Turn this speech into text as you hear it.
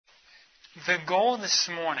The goal this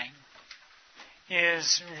morning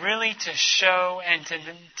is really to show and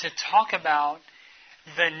to talk about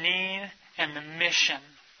the need and the mission,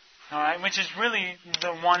 all right, which is really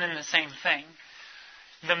the one and the same thing.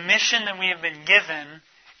 The mission that we have been given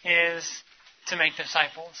is to make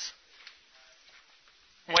disciples.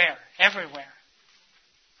 Where? Everywhere.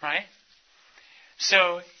 Right?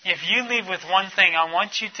 So if you leave with one thing, I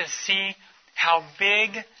want you to see how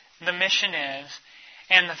big the mission is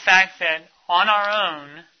and the fact that on our own,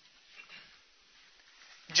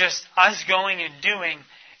 just us going and doing,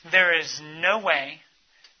 there is no way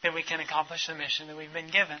that we can accomplish the mission that we've been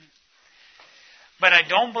given. But I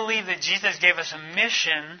don't believe that Jesus gave us a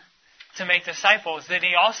mission to make disciples, that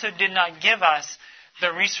He also did not give us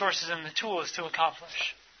the resources and the tools to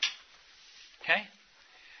accomplish. Okay?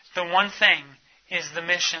 The one thing is the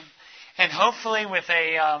mission. And hopefully with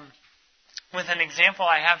an example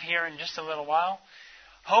I have here in just a little while,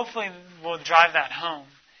 hopefully we'll drive that home.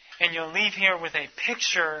 And you'll leave here with a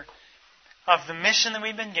picture of the mission that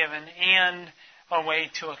we've been given and a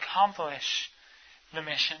way to accomplish the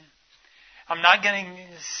mission. I'm not going to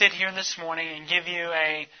sit here this morning and give you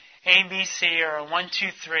a ABC or a 1,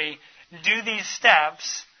 2, 3. Do these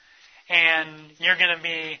steps and you're going to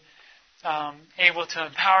be able to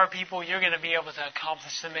empower people. You're going to be able to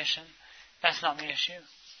accomplish the mission. That's not the issue.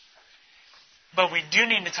 But we do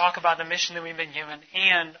need to talk about the mission that we've been given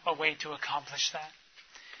and a way to accomplish that.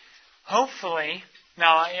 Hopefully,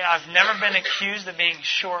 now I've never been accused of being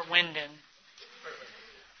short-winded,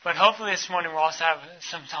 but hopefully this morning we'll also have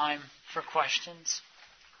some time for questions.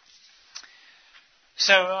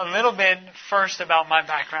 So a little bit first about my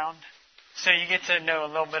background, so you get to know a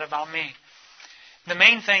little bit about me. The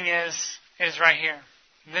main thing is right here.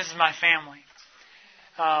 This is my family.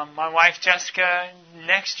 My wife Jessica,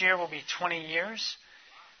 next year will be 20 years.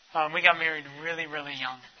 We got married really, really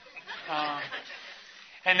young.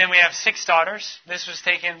 And then we have 6 daughters. This was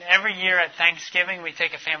taken every year at Thanksgiving. We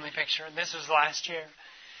take a family picture. This was last year.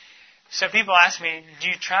 So people ask me, do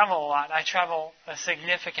you travel a lot? I travel a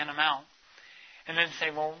significant amount. And then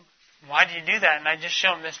say, well, why do you do that? And I just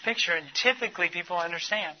show them this picture, and typically people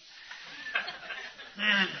understand.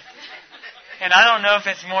 And I don't know if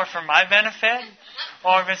it's more for my benefit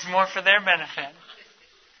or if it's more for their benefit.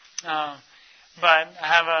 But I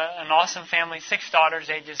have an awesome family, 6 daughters,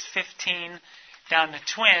 ages 15 down to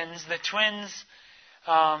twins. The twins,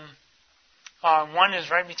 one is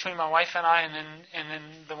right between my wife and I, and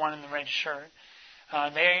then the one in the red shirt.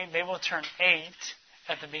 They will turn 8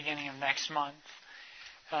 at the beginning of next month.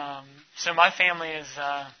 So my family is,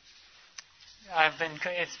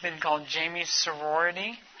 it's been called Jamie's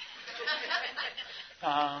sorority.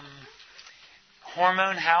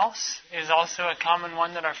 Hormone house is also a common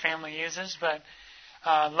one that our family uses, but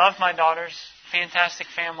love my daughters, fantastic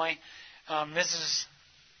family. I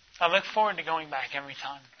look forward to going back every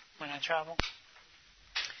time when I travel.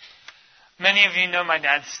 Many of you know my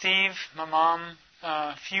dad, Steve, my mom,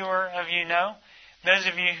 fewer of you know. Those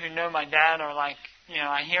of you who know my dad are like,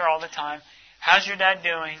 I hear all the time, how's your dad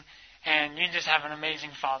doing? And you just have an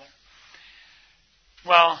amazing father.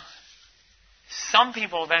 Well, some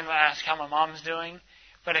people then ask how my mom's doing,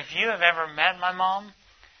 but if you have ever met my mom,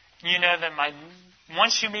 you know that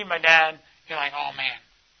once you meet my dad, you're like, oh man,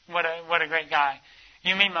 what a great guy.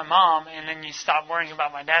 You meet my mom, and then you stop worrying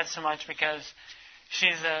about my dad so much because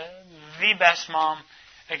she's the best mom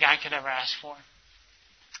a guy could ever ask for.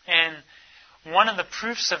 And one of the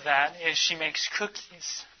proofs of that is she makes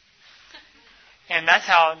cookies. And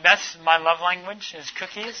that's my love language, is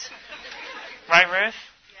cookies. Right, Ruth?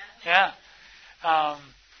 Yeah.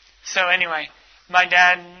 So anyway, my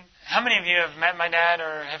dad, how many of you have met my dad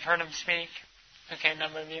or have heard him speak? Okay, a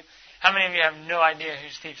number of you. How many of you have no idea who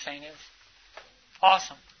Steve Saint is?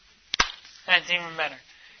 Awesome. That's even better.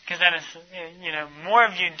 Because then it's, more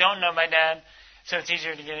of you don't know my dad, so it's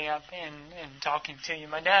easier to get up and talking to you.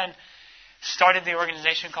 My dad started the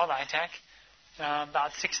organization called ITEC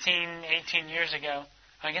about 16, 18 years ago.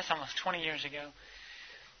 I guess almost 20 years ago.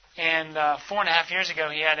 And 4.5 years ago,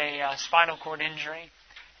 he had a spinal cord injury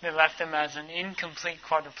that left him as an incomplete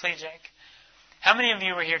quadriplegic. How many of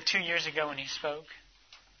you were here 2 years ago when he spoke?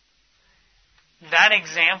 That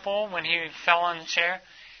example, when he fell on the chair,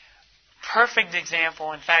 perfect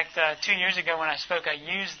example. In fact, 2 years ago when I spoke, I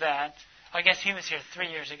used that. I guess he was here 3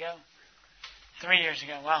 years ago. 3 years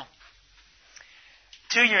ago, wow.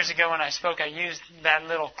 2 years ago when I spoke, I used that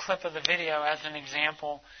little clip of the video as an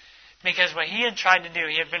example. Because what he had tried to do,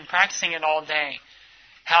 he had been practicing it all day,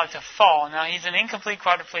 how to fall. Now, he's an incomplete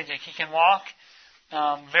quadriplegic. He can walk,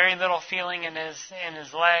 very little feeling in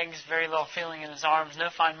his legs, very little feeling in his arms, no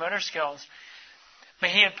fine motor skills. But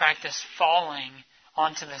he had practiced falling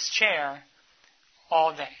onto this chair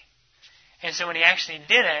all day. And so when he actually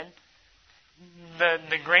did it,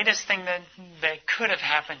 the greatest thing that could have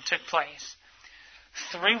happened took place.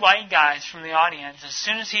 3 white guys from the audience, as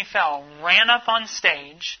soon as he fell, ran up on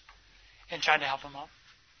stage and tried to help him up.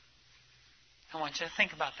 I want you to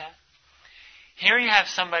think about that. Here you have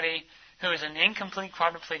somebody who is an incomplete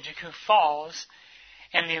quadriplegic who falls,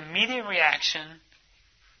 and the immediate reaction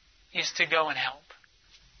is to go and help.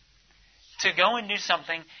 To go and do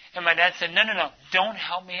something, and my dad said, no, don't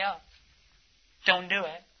help me up. Don't do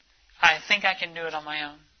it. I think I can do it on my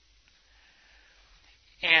own.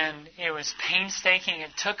 And it was painstaking.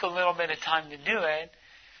 It took a little bit of time to do it,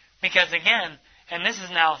 because again, and this is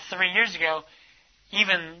now 3 years ago,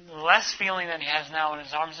 even less feeling than he has now in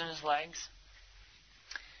his arms and his legs.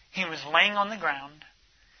 He was laying on the ground,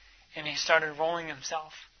 and he started rolling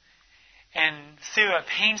himself. And through a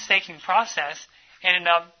painstaking process, ended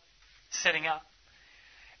up sitting up.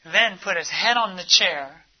 Then put his head on the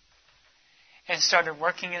chair and started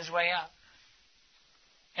working his way up.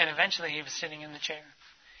 And eventually he was sitting in the chair.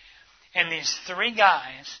 And these 3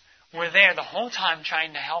 guys were there the whole time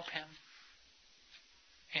trying to help him.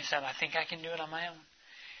 He said, I think I can do it on my own.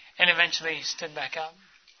 And eventually he stood back up.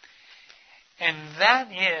 And that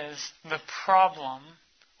is the problem,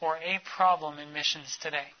 or a problem in missions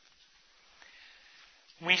today.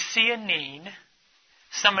 We see a need,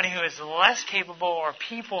 somebody who is less capable, or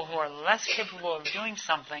people who are less capable of doing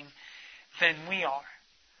something than we are.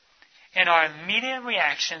 And our immediate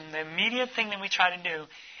reaction, the immediate thing that we try to do,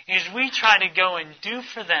 is we try to go and do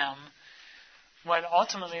for them what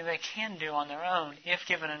ultimately they can do on their own, if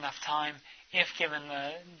given enough time, if given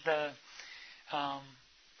the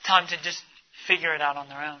time to just figure it out on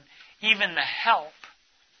their own. Even the help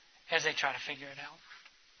as they try to figure it out.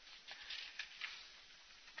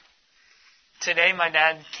 Today, my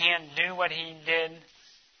dad can't do what he did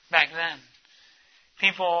back then.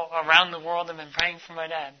 People around the world have been praying for my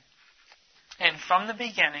dad. And from the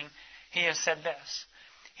beginning, he has said this.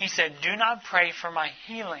 He said, do not pray for my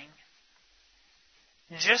healing.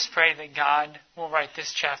 Just pray that God will write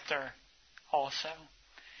this chapter also.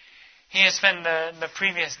 He has spent the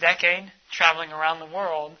previous decade traveling around the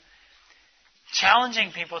world,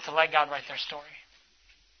 challenging people to let God write their story.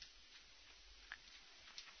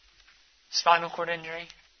 Spinal cord injury.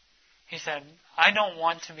 He said, I don't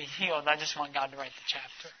want to be healed. I just want God to write the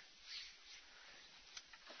chapter.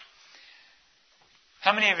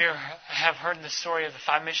 How many of you have heard the story of the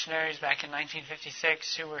 5 missionaries back in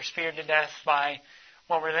 1956 who were speared to death by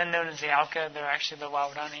what were then known as the Auca? They're actually the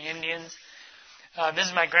Waorani Indians. This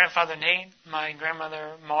is my grandfather Nate, my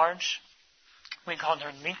grandmother Marge. We called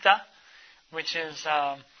her Lita, which is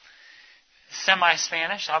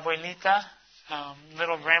semi-Spanish, abuelita,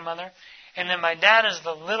 little grandmother. And then my dad is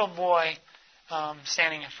the little boy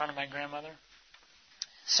standing in front of my grandmother.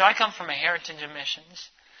 So I come from a heritage of missions.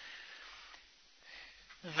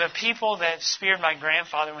 The people that speared my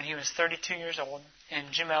grandfather when he was 32 years old,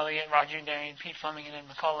 and Jim Elliott, Roger Darian, Pete Fleming, and Ed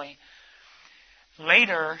McCauley,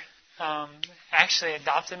 later actually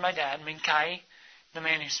adopted my dad. Minkai, the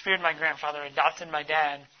man who speared my grandfather, adopted my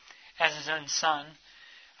dad as his own son.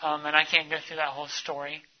 And I can't go through that whole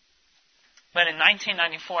story. But in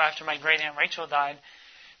 1994, after my great aunt Rachel died,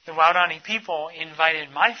 the Waorani people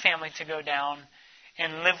invited my family to go down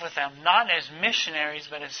and live with them, not as missionaries,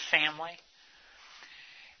 but as family.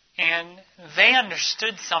 And they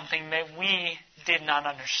understood something that we did not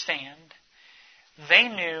understand. They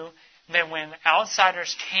knew that when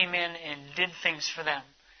outsiders came in and did things for them,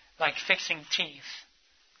 like fixing teeth,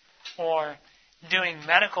 or doing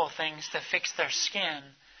medical things to fix their skin,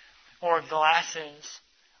 or glasses,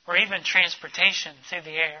 or even transportation through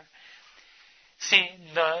the air. See,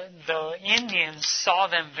 the Indians saw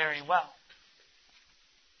them very well.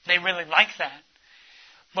 They really liked that.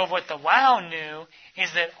 But what the Wow knew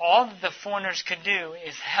is that all that the foreigners could do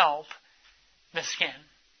is help the skin.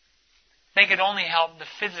 They could only help the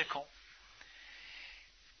physical.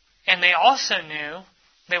 And they also knew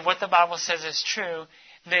that what the Bible says is true,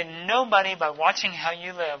 that nobody, by watching how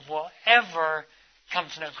you live, will ever come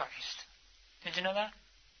to know Christ. Did you know that?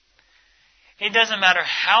 It doesn't matter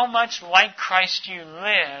how much like Christ you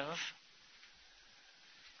live,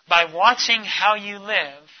 by watching how you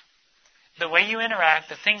live, the way you interact,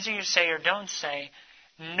 the things that you say or don't say,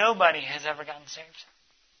 nobody has ever gotten saved.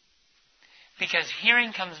 Because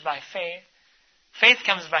hearing comes by faith, faith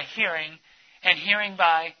comes by hearing, and hearing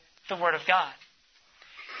by the Word of God.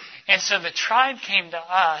 And so the tribe came to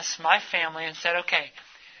us, my family, and said, okay,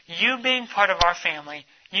 you being part of our family,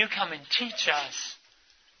 you come and teach us.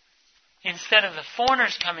 Instead of the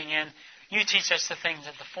foreigners coming in, you teach us the things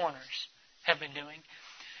that the foreigners have been doing.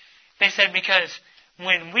 They said, because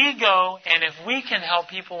when we go and if we can help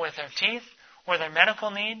people with their teeth or their medical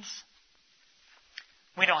needs,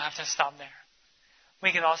 we don't have to stop there.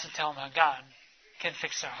 We can also tell them how God can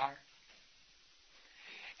fix their heart.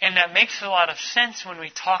 And that makes a lot of sense when we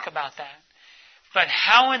talk about that. But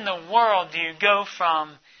how in the world do you go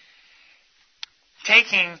from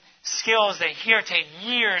taking skills that here take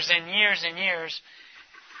years and years and years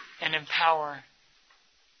and empower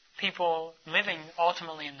people living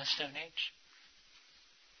ultimately in the Stone Age?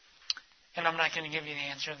 And I'm not going to give you the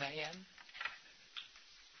answer to that yet.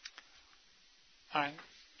 All right.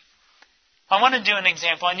 I want to do an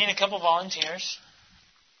example. I need a couple volunteers.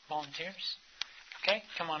 Volunteers? Okay,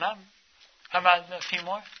 come on up. How about a few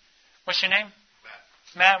more? What's your name?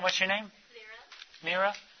 Matt, what's your name?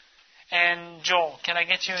 Mira. And Joel, can I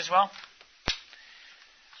get you as well?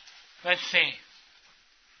 Let's see.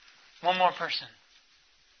 One more person.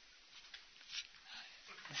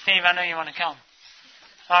 Steve, I know you want to come.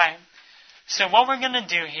 All right. So what we're going to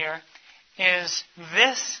do here is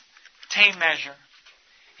this tape measure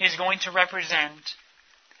is going to represent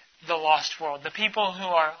the lost world, the people who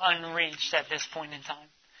are unreached at this point in time.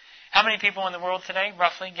 How many people in the world today,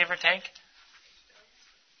 roughly, give or take?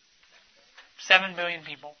 7 billion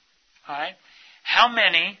people. All right. How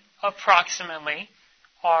many, approximately,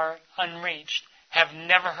 are unreached, have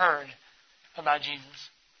never heard about Jesus?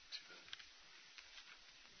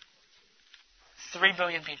 3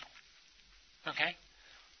 billion people. Okay?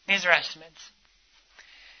 These are estimates.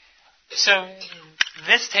 So,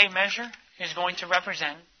 this tape measure is going to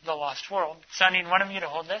represent the lost world. So I need one of you to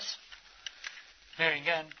hold this. Very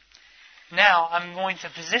good. Now, I'm going to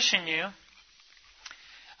position you.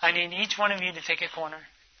 I need each one of you to take a corner.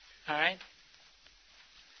 All right?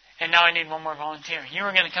 And now I need one more volunteer. You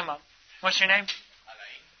are going to come up. What's your name?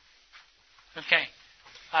 Okay.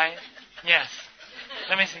 Yes.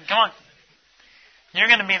 Let me see. Come on. You're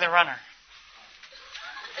going to be the runner.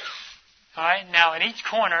 All right? Now, at each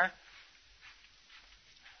corner...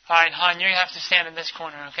 All right, hon, you have to stand in this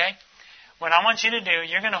corner, okay? What I want you to do,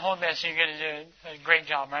 you're going to hold this and you're going to do a great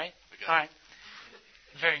job, right? Okay. All right.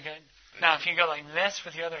 Very good. Now, if you go like this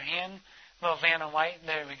with your other hand, little Vanna White,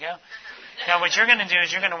 there we go. Now, what you're going to do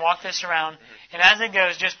is you're going to walk this around, and as it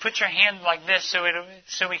goes, just put your hand like this so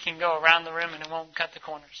we can go around the room and it won't cut the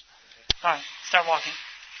corners. All right, start walking.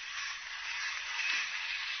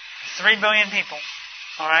 3 billion people,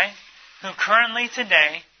 all right, who currently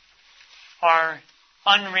today are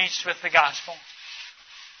unreached with the gospel.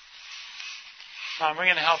 We're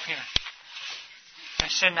going to help here. I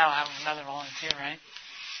should now have another volunteer, right?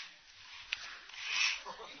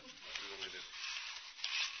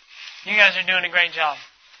 You guys are doing a great job.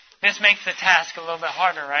 This makes the task a little bit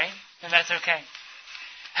harder, right? And that's okay.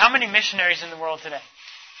 How many missionaries in the world today?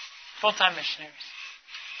 Full-time missionaries.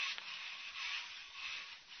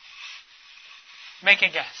 Make a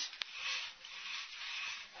guess.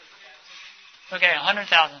 Okay,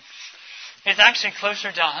 100,000. It's actually closer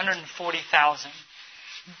to 140,000.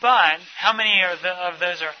 But how many of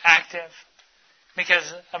those are active?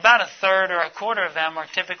 Because about a third or a quarter of them are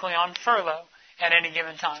typically on furlough at any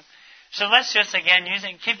given time. So let's just, again,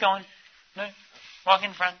 keep going. Walk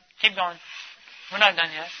in front. Keep going. We're not done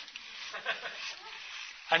yet.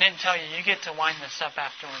 I didn't tell you. You get to wind this up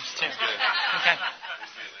afterwards, too. Okay.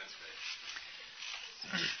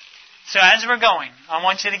 So as we're going, I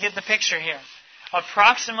want you to get the picture here.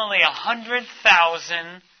 Approximately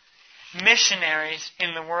 100,000 missionaries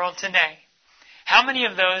in the world today. How many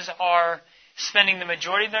of those are spending the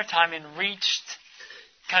majority of their time in reached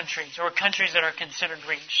countries or countries that are considered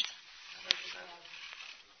reached?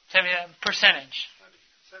 70%.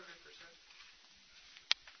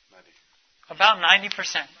 About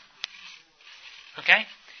 90%. Okay?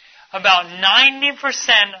 About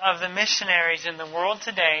 90% of the missionaries in the world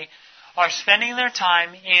today are spending their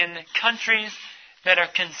time in countries that are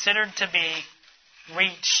considered to be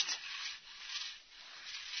reached.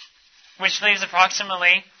 Which leaves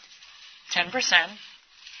approximately 10%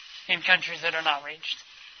 in countries that are not reached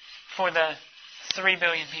for the 3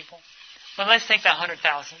 billion people. But let's take that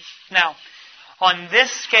 100,000. Now, on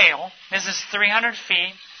this scale, this is 300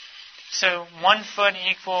 feet, so 1 foot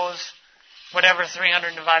equals whatever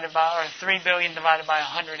 300 divided by, or 3 billion divided by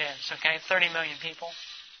 100 is, okay? 30 million people.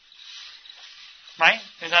 Right?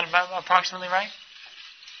 Is that about approximately right?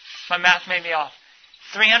 My math may be off.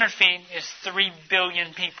 300 feet is 3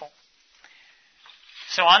 billion people.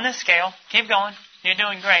 So on this scale, keep going. You're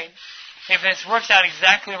doing great. If this works out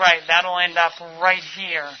exactly right, that'll end up right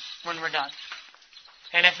here when we're done.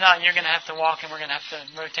 And if not, you're going to have to walk and we're going to have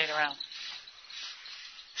to rotate around.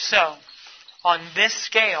 So, on this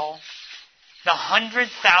scale, the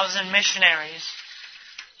 100,000 missionaries,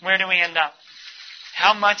 where do we end up?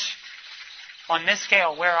 How much on this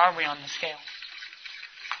scale? Where are we on the scale?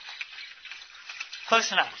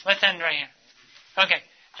 Close enough. Let's end right here. Okay.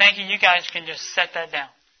 Thank you. You guys can just set that down.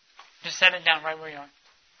 Just set it down right where you are.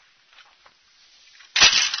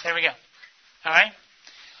 There we go. All right?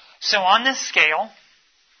 So on this scale,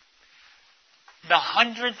 the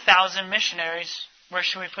 100,000 missionaries, where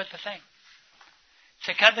should we put the thing?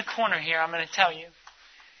 To cut the corner here, I'm going to tell you,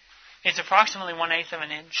 it's approximately 1/8 of an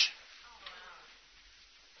inch.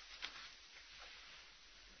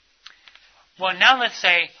 Well, now let's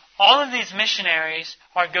say all of these missionaries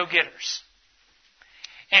are go-getters.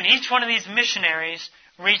 And each one of these missionaries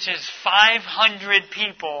reaches 500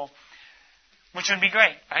 people, which would be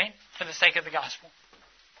great, right? For the sake of the gospel.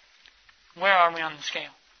 Where are we on the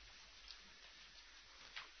scale?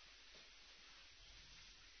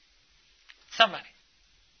 Somebody.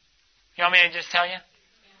 You want me to just tell you?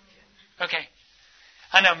 Okay.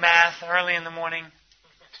 I know math early in the morning.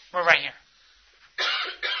 We're right here.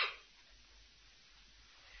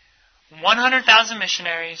 100,000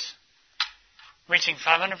 missionaries reaching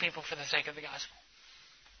 500 people for the sake of the gospel.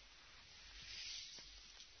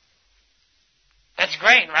 That's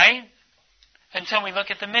great, right? Until we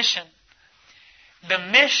look at the mission. The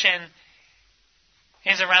mission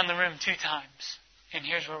is around the room 2 times. And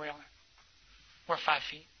here's where we are. We're 5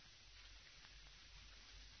 feet.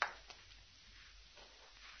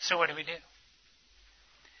 So what do we do?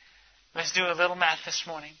 Let's do a little math this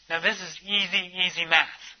morning. Now this is easy math.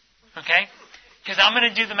 Okay? Because I'm going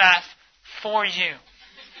to do the math for you.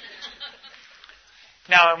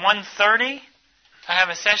 Now at 1:30, I have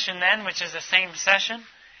a session then, which is the same session.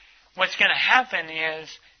 What's going to happen is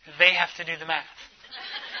they have to do the math.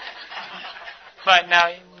 But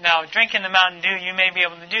now drinking the Mountain Dew, you may be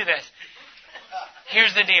able to do this.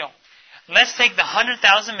 Here's the deal. Let's take the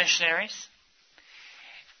 100,000 missionaries,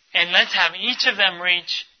 and let's have each of them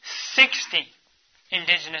reach 60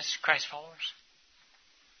 indigenous Christ followers.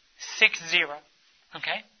 60.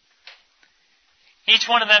 Okay? Each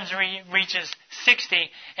one of them reaches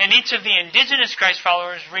 60, and each of the indigenous Christ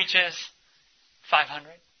followers reaches 500.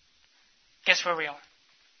 Guess where we are?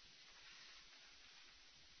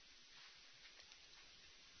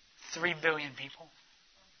 3 billion people.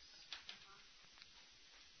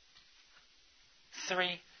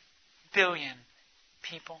 3 billion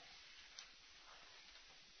people.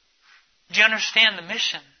 Do you understand the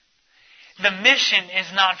mission? The mission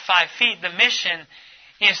is not 5 feet. The mission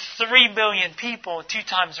is 3 billion people 2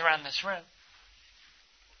 times around this room.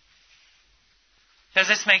 Does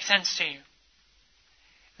this make sense to you?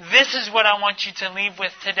 This is what I want you to leave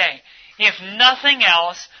with today. If nothing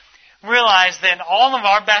else, realize that all of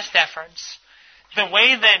our best efforts, the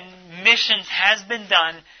way that missions has been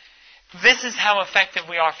done, this is how effective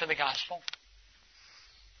we are for the gospel.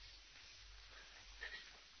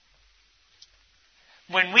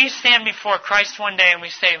 When we stand before Christ one day and we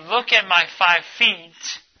say, look at my 5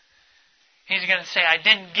 feet, He's going to say, I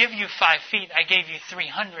didn't give you 5 feet, I gave you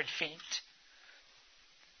 300 feet.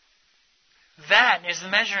 That is the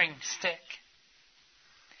measuring stick.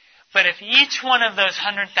 But if each one of those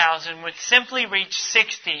 100,000 would simply reach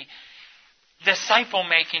 60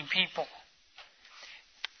 disciple-making people,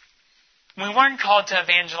 we weren't called to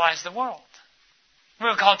evangelize the world. We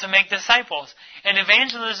were called to make disciples. And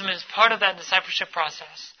evangelism is part of that discipleship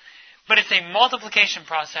process. But it's a multiplication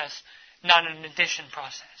process, not an addition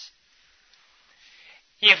process.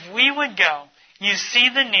 If we would go, you see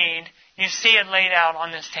the need, you see it laid out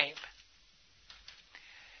on this tape.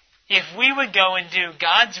 If we would go and do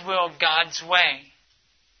God's will God's way,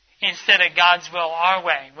 instead of God's will our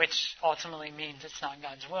way, which ultimately means it's not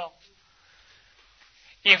God's will.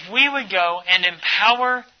 If we would go and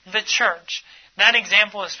empower the church, that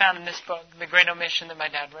example is found in this book, The Great Omission, that my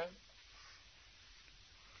dad wrote.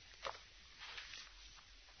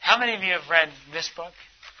 How many of you have read this book?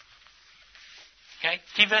 Okay,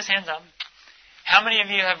 keep those hands up. How many of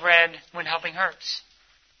you have read When Helping Hurts?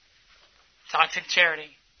 Toxic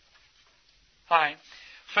Charity. All right.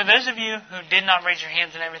 For those of you who did not raise your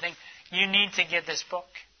hands and everything, you need to get this book.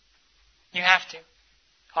 You have to.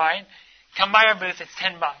 All right? Come by our booth. It's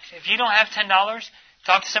 $10. If you don't have $10,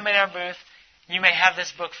 talk to somebody at our booth. You may have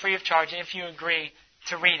this book free of charge if you agree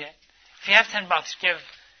to read it. If you have $10, give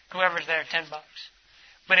whoever's there $10.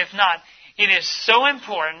 But if not, it is so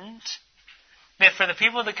important that for the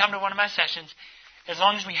people that come to one of my sessions, as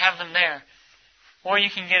long as we have them there, or you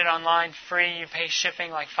can get it online free, you pay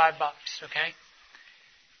shipping like $5, okay?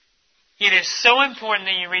 It is so important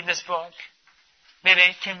that you read this book that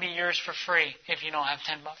it can be yours for free if you don't have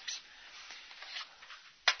 $10.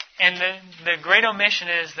 And the great omission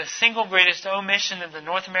is the single greatest omission that the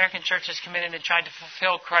North American church has committed in trying to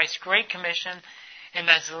fulfill Christ's Great Commission, and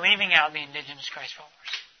that's leaving out the indigenous Christ followers.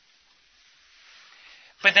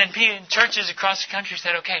 But then churches across the country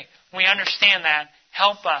said, okay, we understand that.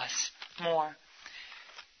 Help us more.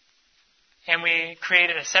 And we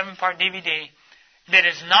created a 7-part DVD that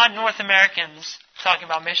is not North Americans talking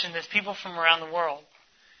about mission. It's people from around the world.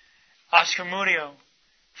 Oscar Murillo,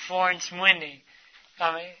 Florence Mwindi.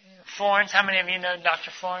 Florence, how many of you know Dr.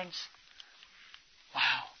 Florence?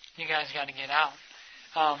 Wow, you guys got to get out.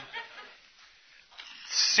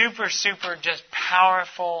 Super just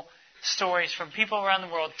powerful stories from people around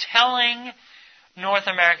the world telling North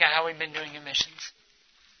America how we've been doing in missions.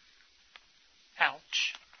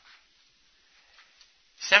 Ouch.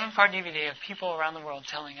 7-part DVD of people around the world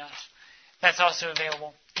telling us. That's also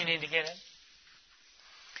available. You need to get it.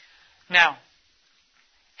 Now,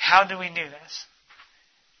 how do we do this?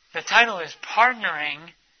 The title is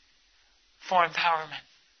Partnering for Empowerment.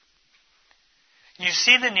 You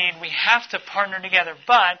see the need. We have to partner together.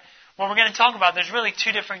 But what we're going to talk about, there's really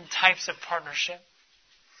 2 different types of partnership.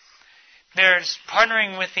 There's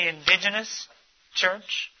partnering with the indigenous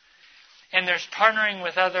church, and there's partnering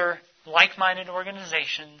with other like-minded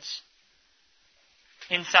organizations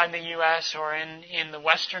inside the U.S. or in the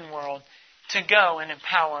Western world to go and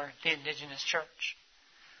empower the indigenous church.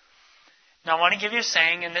 Now, I want to give you a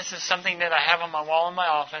saying, and this is something that I have on my wall in my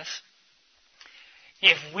office.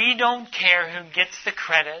 If we don't care who gets the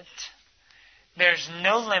credit, there's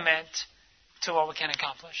no limit to what we can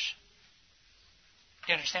accomplish.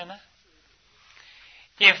 You understand that?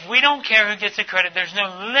 If we don't care who gets the credit, there's no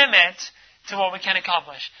limit to what we can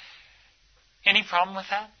accomplish. Any problem with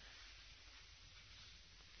that?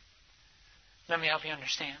 Let me help you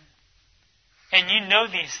understand. And you know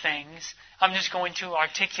these things. I'm just going to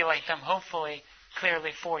articulate them, hopefully,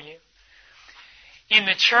 clearly for you. In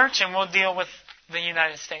the church, and we'll deal with the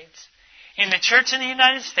United States. In the church in the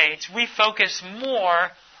United States, we focus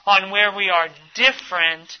more on where we are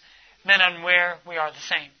different than on where we are the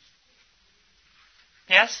same.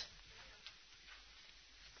 Yes?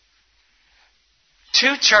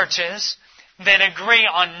 2 churches that agree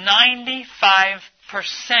on 95%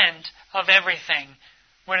 of everything.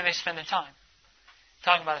 Where do they spend the time?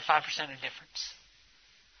 Talking about a 5% of difference.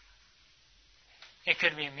 It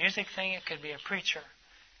could be a music thing. It could be a preacher.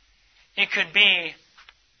 It could be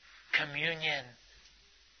communion.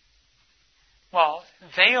 Well,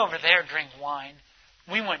 they over there drink wine.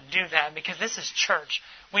 We wouldn't do that because this is church.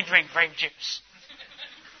 We drink grape juice.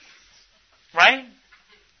 Right?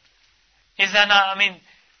 Is that not,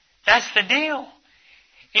 that's the deal.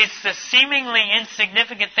 It's the seemingly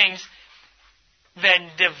insignificant things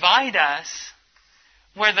that divide us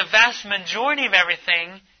where the vast majority of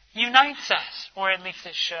everything unites us, or at least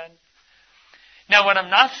it should. Now, what I'm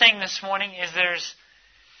not saying this morning is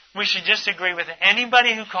we should just agree with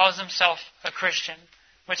anybody who calls himself a Christian,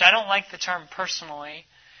 which I don't like the term personally,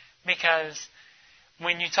 because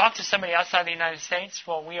when you talk to somebody outside the United States,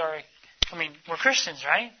 well, we're Christians,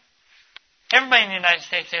 right? Everybody in the United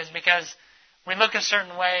States is, because we look a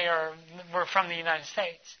certain way or we're from the United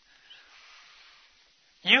States.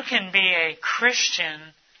 You can be a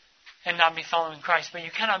Christian and not be following Christ, but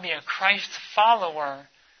you cannot be a Christ follower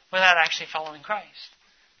without actually following Christ.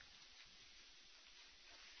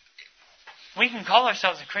 We can call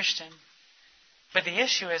ourselves a Christian, but the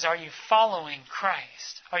issue is, are you following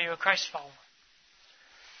Christ? Are you a Christ follower?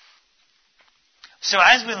 So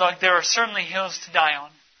as we look, there are certainly hills to die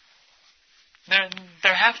on.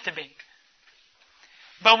 There have to be.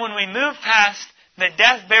 But when we move past the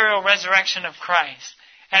death, burial, resurrection of Christ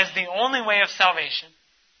as the only way of salvation,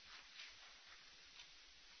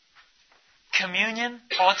 communion,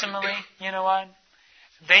 ultimately, you know what?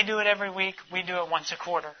 They do it every week. We do it once a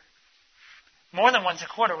quarter. More than once a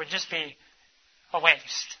quarter would just be a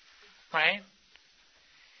waste, right?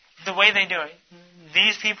 The way they do it.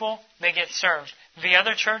 These people, they get served. The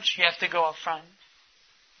other church, you have to go up front.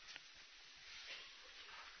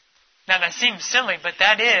 Now that seems silly, but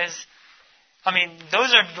that is,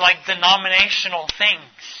 those are like denominational things.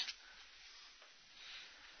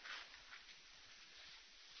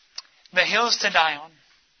 The hills to die on.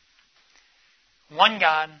 One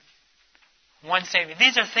God, one Savior.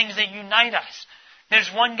 These are things that unite us.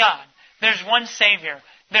 There's one God. There's one Savior.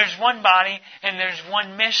 There's one body, and there's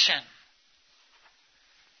one mission.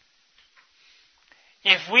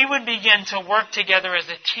 If we would begin to work together as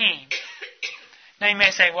a team. Now you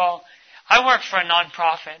may say, well, I work for a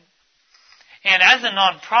nonprofit. And as a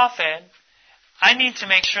nonprofit, I need to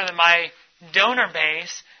make sure that my donor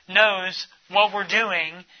base knows what we're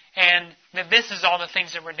doing and that this is all the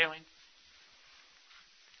things that we're doing.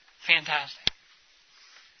 Fantastic.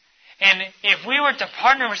 And if we were to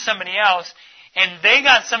partner with somebody else and they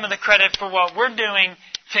got some of the credit for what we're doing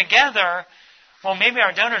together, well, maybe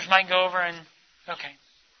our donors might go over and, okay.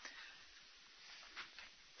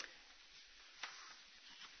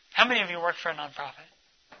 How many of you work for a nonprofit?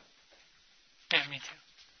 Yeah, me too.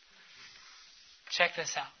 Check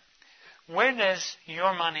this out. Where does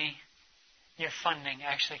your money, your funding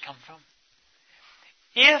actually come from?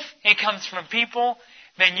 If it comes from people,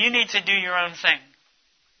 then you need to do your own thing.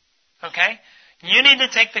 Okay? You need to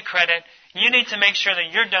take the credit. You need to make sure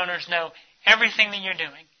that your donors know everything that you're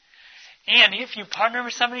doing. And if you partner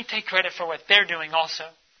with somebody, take credit for what they're doing also.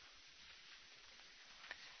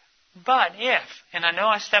 But if, and I know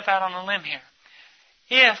I step out on a limb here,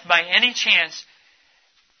 if by any chance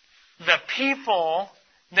the people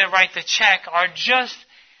that write the check are just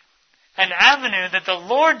an avenue that the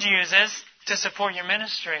Lord uses to support your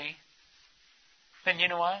ministry, then you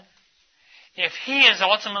know what? If He is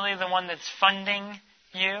ultimately the one that's funding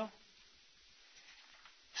you,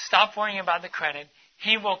 stop worrying about the credit.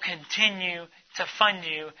 He will continue to fund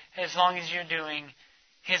you as long as you're doing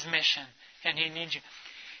His mission, and He needs you.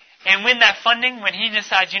 And when that funding, when He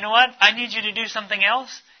decides, you know what, I need you to do something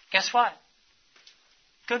else, guess what?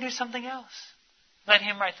 Go do something else. Let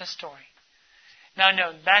Him write the story. Now,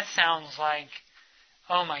 no, that sounds like,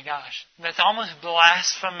 oh my gosh, that's almost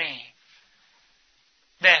blasphemy.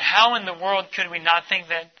 That how in the world could we not think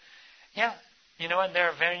that, yeah, you know what, there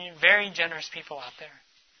are very, very generous people out there.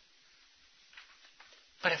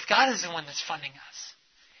 But if God is the one that's funding us,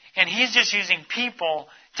 and He's just using people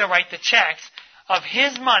to write the checks of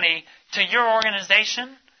His money to your organization,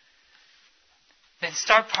 then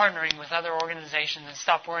start partnering with other organizations and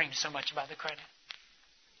stop worrying so much about the credit.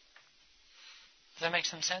 Does that make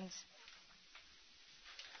some sense?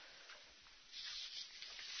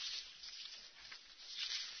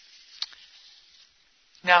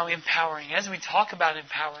 Now, empowering. As we talk about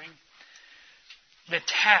empowering, the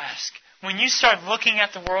task, when you start looking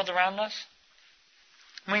at the world around us,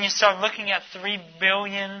 when you start looking at 3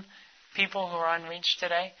 billion people who are unreached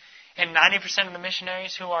today, and 90% of the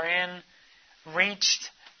missionaries who are in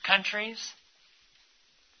reached countries,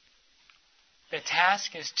 the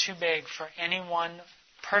task is too big for any one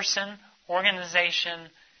person, organization,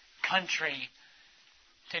 country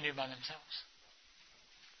to do by themselves.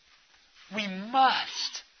 We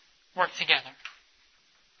must work together.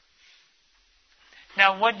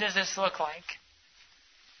 Now, what does this look like?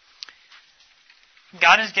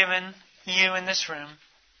 God has given you in this room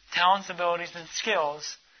talents, abilities, and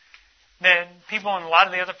skills that people in a lot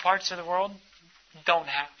of the other parts of the world don't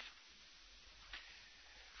have.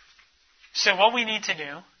 So what we need to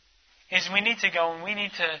do is we need to go and we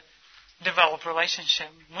need to develop relationship.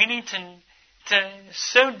 We need to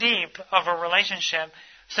so deep of a relationship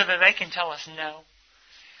so that they can tell us no.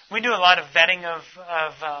 We do a lot of vetting of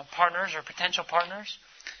partners or potential partners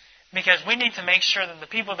because we need to make sure that the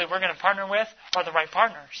people that we're going to partner with are the right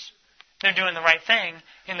partners. They're doing the right thing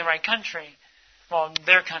in the right country. Well,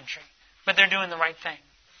 their country. But they're doing the right thing.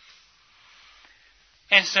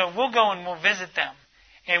 And so we'll go and we'll visit them.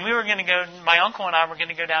 And we were going to go, my uncle and I were going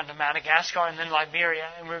to go down to Madagascar and then Liberia.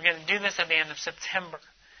 And we were going to do this at the end of September.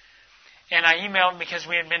 And I emailed because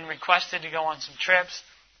we had been requested to go on some trips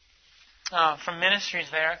from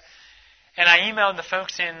ministries there. And I emailed the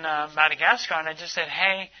folks in Madagascar and I just said,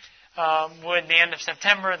 hey, would the end of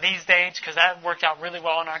September, these dates, because that worked out really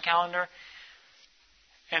well on our calendar.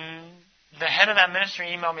 And the head of that ministry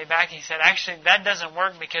emailed me back. He said, actually, that doesn't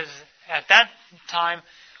work because at that time,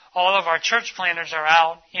 all of our church planners are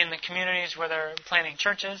out in the communities where they're planning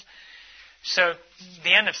churches. So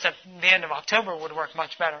the end of October would work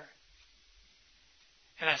much better.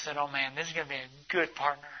 And I said, oh man, this is going to be a good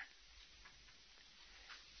partner.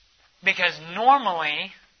 Because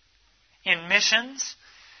normally, in missions,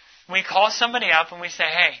 we call somebody up and we say,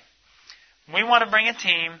 hey, we want to bring a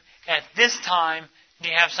team at this time. Do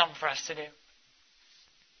you have something for us to do?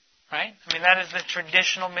 Right? I mean, that is the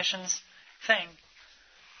traditional missions thing.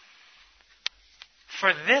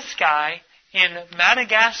 For this guy in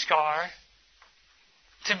Madagascar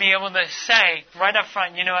to be able to say right up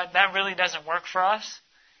front, you know what, that really doesn't work for us.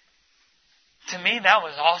 To me, that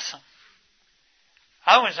was awesome.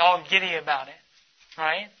 I was all giddy about it,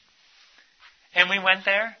 right? And we went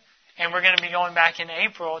there, and we're going to be going back in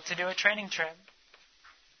April to do a training trip.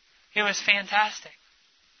 It was fantastic.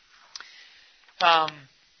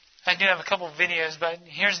 I do have a couple of videos, but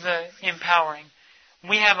here's the empowering.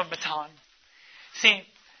 We have a baton. See,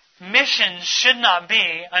 missions should not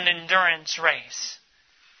be an endurance race.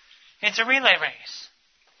 It's a relay race.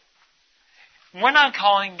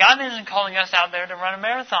 God isn't calling us out there to run a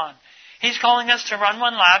marathon. He's calling us to run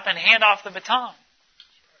one lap and hand off the baton.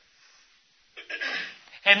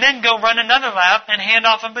 And then go run another lap and hand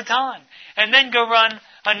off a baton. And then go run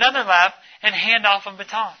another lap and hand off a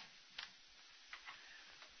baton.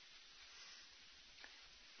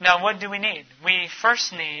 Now, what do we need? We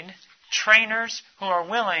first need trainers who are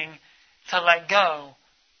willing to let go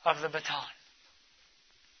of the baton.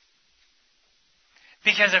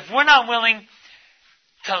 Because if we're not willing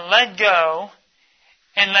to let go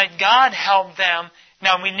and let God help them,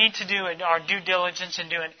 now we need to do our due diligence and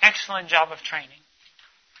do an excellent job of training.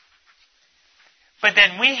 But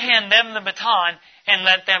then we hand them the baton and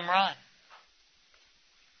let them run.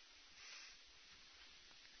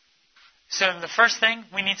 So the first thing,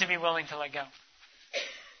 we need to be willing to let go.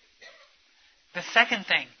 The second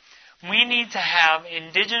thing, we need to have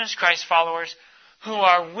indigenous Christ followers who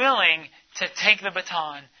are willing to take the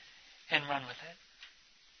baton and run with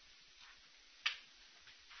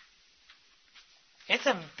it. It's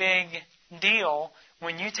a big deal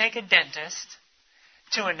when you take a dentist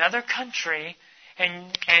to another country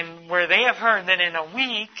and where they have heard that in a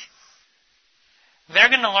week they're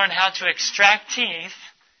going to learn how to extract teeth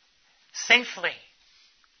safely.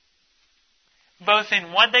 Both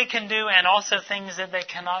in what they can do and also things that they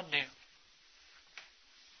cannot do.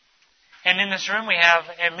 And in this room we have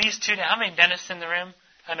at least two. How many dentists in the room?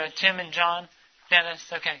 I know Tim and John.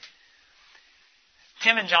 Dentists, okay.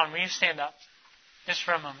 Tim and John, will you stand up? Just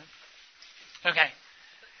for a moment. Okay.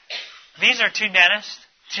 These are two dentists.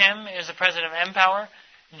 Tim is the president of Empower.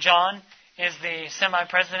 John is the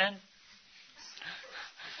semi-president.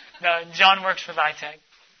 No, John works with iTech.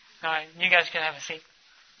 All right, you guys can have a seat.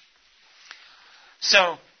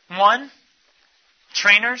 So, one,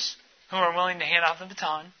 trainers who are willing to hand off the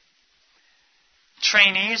baton.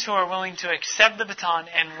 Trainees who are willing to accept the baton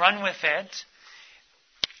and run with it.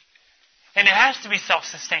 And it has to be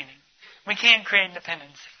self-sustaining. We can't create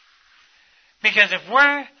dependency. Because if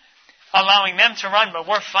we're allowing them to run but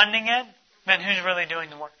we're funding it, then who's really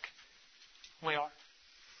doing the work? We are.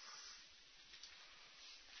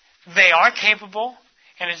 They are capable,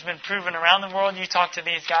 and it's been proven around the world. You talk to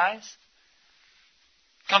these guys.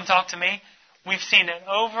 Come talk to me. We've seen it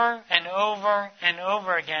over and over and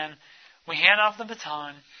over again. We hand off the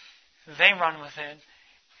baton, they run with it,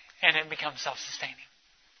 and it becomes self-sustaining.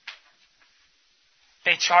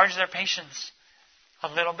 They charge their patients a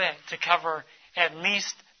little bit to cover at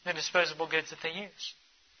least the disposable goods that they use.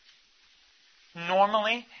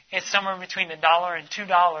 Normally, it's somewhere between $1 and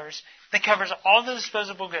 $2 that covers all the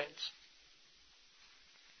disposable goods.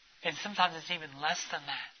 And sometimes it's even less than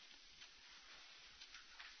that.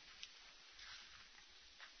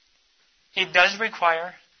 It does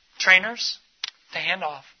require trainers to hand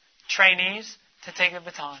off, trainees to take the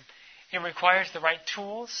baton. It requires the right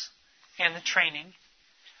tools and the training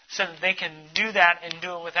so that they can do that and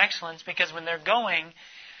do it with excellence, because when they're going,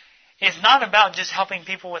 it's not about just helping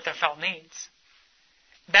people with their felt needs.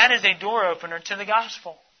 That is a door opener to the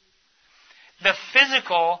gospel. The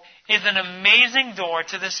physical is an amazing door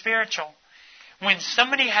to the spiritual. When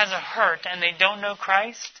somebody has a hurt and they don't know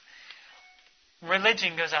Christ,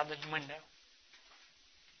 religion goes out the window.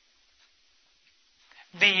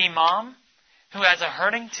 The imam who has a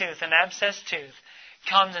hurting tooth, an abscessed tooth,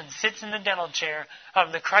 comes and sits in the dental chair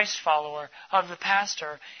of the Christ follower, of the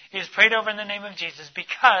pastor, is prayed over in the name of Jesus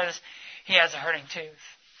because he has a hurting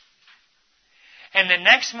tooth. And the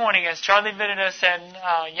next morning, as Charlie Vitito said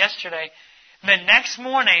yesterday, the next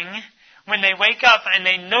morning when they wake up and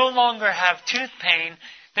they no longer have tooth pain,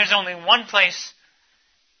 there's only one place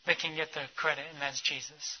that can get the credit, and that's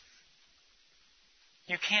Jesus.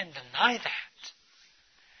 You can't deny that.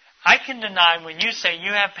 I can deny when you say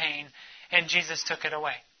you have pain and Jesus took it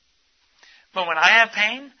away. But when I have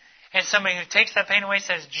pain and somebody who takes that pain away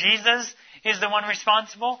says Jesus is the one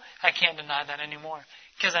responsible, I can't deny that anymore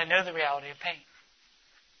because I know the reality of pain.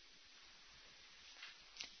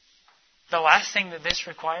 The last thing that this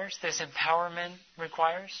requires, this empowerment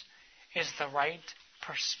requires, is the right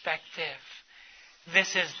perspective.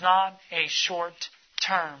 This is not a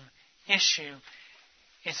short-term issue.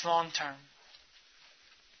 It's long-term.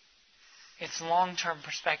 It's long-term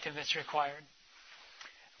perspective that's required.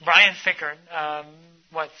 Brian Fickard,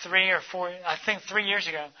 3 years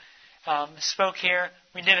ago, spoke here.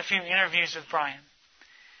 We did a few interviews with Brian.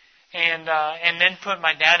 And then put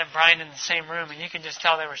my dad and Brian in the same room, and you can just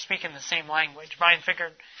tell they were speaking the same language. Brian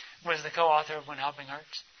Fickard was the co-author of When Helping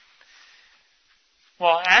Hurts.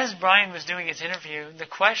 Well, as Brian was doing his interview, the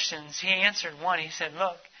questions, he answered one. He said,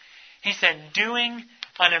 doing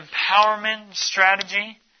an empowerment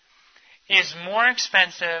strategy is more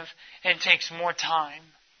expensive and takes more time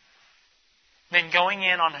than going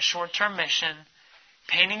in on a short-term mission,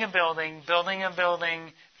 painting a building, building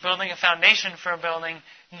a foundation for a building,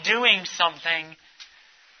 doing something,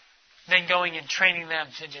 than going and training them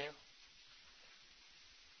to do.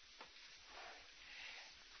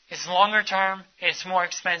 It's longer term, it's more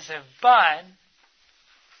expensive, but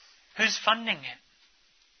who's funding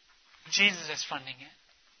it? Jesus is funding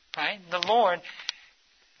it, right? The Lord,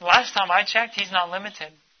 last time I checked, He's not limited.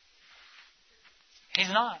 He's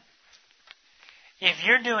not. If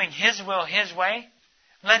you're doing His will His way,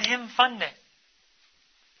 let Him fund it.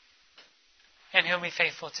 And He'll be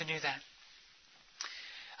faithful to do that.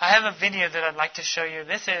 I have a video that I'd like to show you.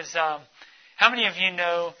 This is, how many of you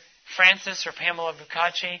know Francis or Pamela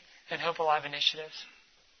Bucacci and Hope Alive Initiatives?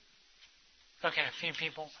 Okay, a few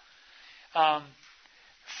people.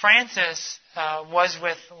 Francis was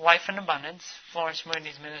with Life in Abundance, Florence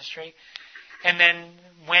Moody's ministry, and then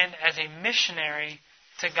went as a missionary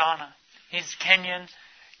to Ghana. He's Kenyan.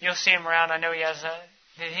 You'll see him around. I know he has a...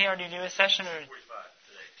 Did he already do a session? Or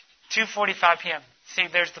 2:45 p.m. See,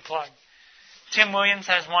 there's the plug. Tim Williams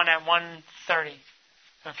has one at 1:30.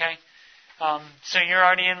 Okay? So you're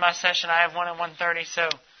already in my session. I have one at 1:30. So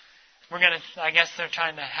we're going to... I guess they're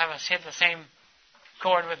trying to have us hit the same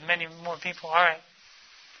chord with many more people. All right.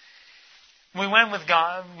 We went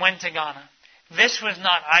to Ghana. This was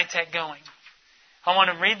not iTech going. I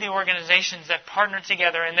want to read the organizations that partnered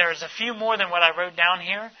together, and there's a few more than what I wrote down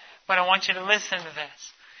here, but I want you to listen to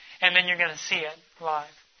this, and then you're going to see it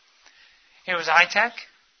live. It was iTech,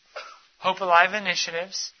 Hope Alive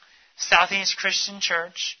Initiatives, Southeast Christian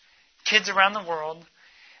Church, Kids Around the World,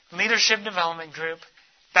 Leadership Development Group,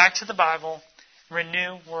 Back to the Bible,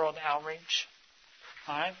 Renew World Outreach.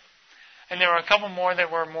 All right? And there were a couple more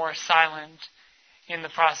that were more silent in the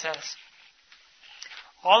process.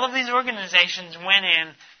 All of these organizations went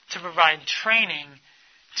in to provide training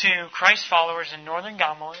to Christ followers in northern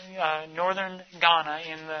Ghana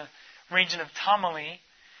in the region of Tamale.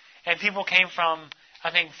 And people came from,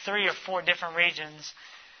 I think, 3 or 4 different regions.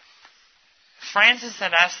 Francis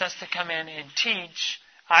had asked us to come in and teach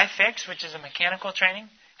iFix, which is a mechanical training,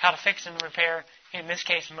 how to fix and repair, in this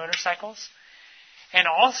case, motorcycles. And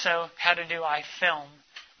also how to do iFilm,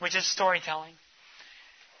 which is storytelling.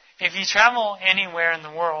 If you travel anywhere in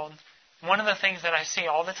the world, one of the things that I see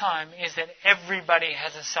all the time is that everybody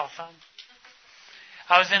has a cell phone.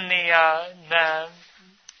 I was in the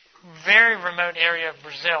very remote area of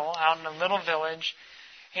Brazil, out in a little village,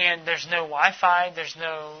 and there's no Wi-Fi, there's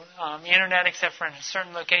no internet except for in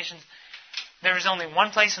certain locations. There was only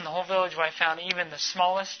one place in the whole village where I found even the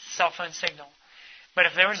smallest cell phone signal. But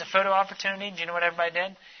if there was a photo opportunity, do you know what everybody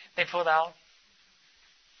did? They pulled out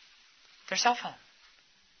their cell phone.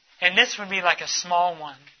 And this would be like a small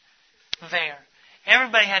one there.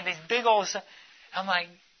 Everybody had these big old... I'm like,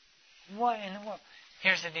 what in the world?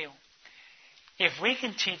 Here's the deal. If we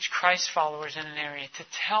can teach Christ followers in an area to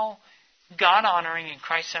tell God-honoring and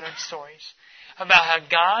Christ-centered stories about how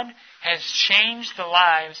God has changed the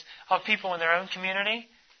lives of people in their own community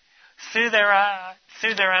through their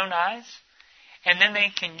own eyes, and then they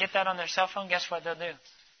can get that on their cell phone, guess what they'll do?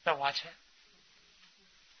 They'll watch it.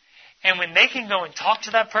 And when they can go and talk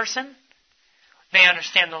to that person, they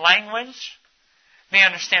understand the language, they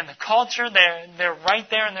understand the culture, they're right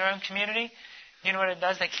there in their own community. You know what it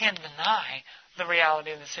does? They can't deny the reality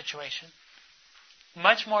of the situation.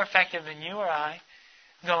 Much more effective than you or I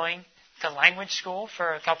going to language school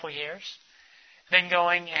for a couple years, then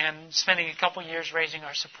going and spending a couple years raising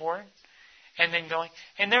our support, and then going.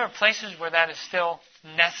 And there are places where that is still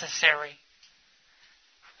necessary.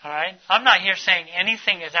 All right? I'm not here saying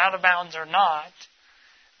anything is out of bounds or not.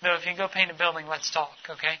 Though if you go paint a building, let's talk,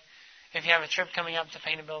 okay? If you have a trip coming up to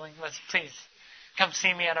paint a building, please come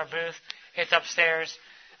see me at our booth. It's upstairs.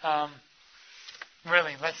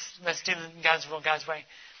 Really, let's do God's will, God's way.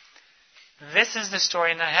 This is the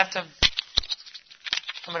story, and I'm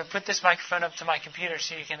going to put this microphone up to my computer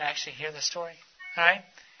so you can actually hear the story. All right?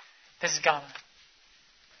 This is Ghana.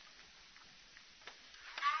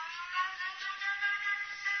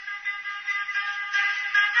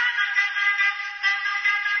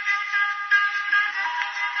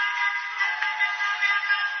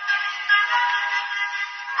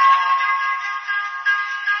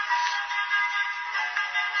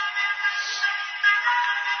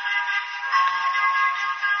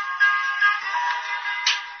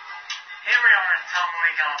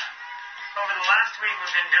 Over the last week,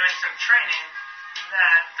 we've been doing some training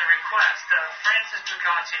at the request of Francis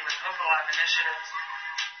Bucacci with Hope Alive Initiatives.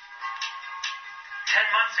 10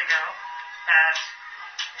 months ago, at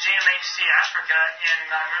GMHC Africa in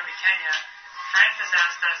Nairobi, Kenya, Francis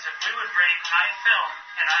asked us if we would bring iFilm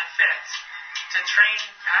and iFix to train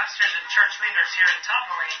pastors and church leaders here in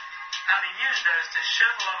Tamale how to use those to show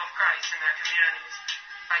the love of Christ in their communities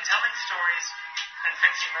by telling stories and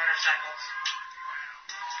fixing motorcycles.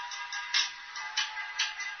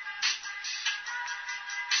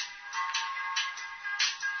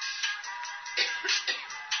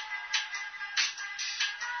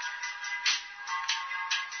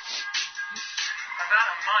 About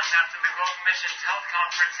a month after the Global Missions Health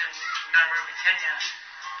Conference in Nairobi, Kenya,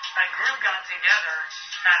 a group got together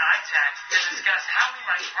at ITEC to discuss how we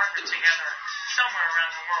might partner together somewhere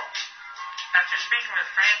around the world. After speaking with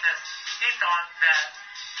Francis, he thought that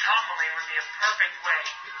Tamale would be a perfect way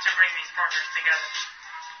to bring these partners together.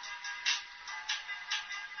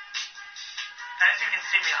 As you can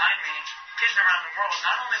see behind me, kids around the world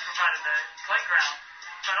not only provided the playground,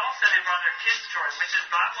 but also they brought their kids' story, which is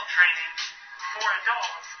Bible training for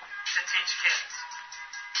adults to teach kids.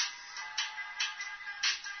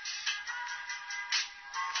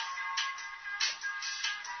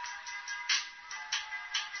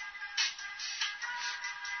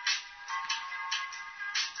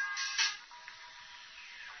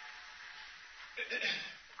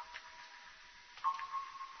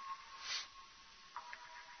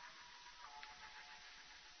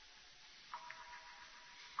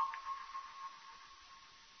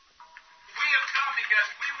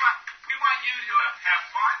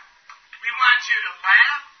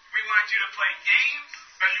 You to play games,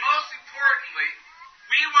 but most importantly,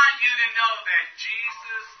 we want you to know that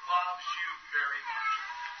Jesus loves you very much.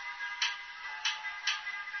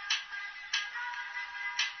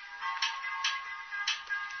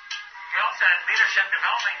 We also had Leadership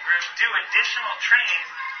Development Group do additional training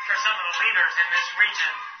for some of the leaders in this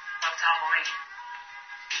region of Tamale.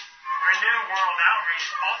 Renew World Outreach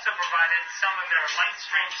also provided some of their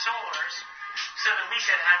Lightstream solars so that we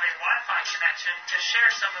could have a Wi-Fi connection to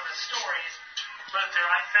share some of the stories, both through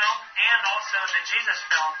iFilm and also the Jesus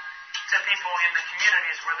film, to people in the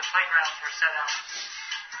communities where the playgrounds were set up.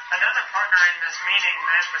 Another partner in this meeting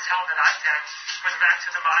that was held at ITEC was Back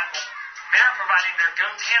to the Bible. They are providing their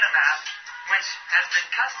GoTana map, which has been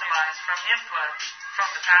customized from input from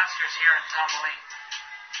the pastors here in Tamale.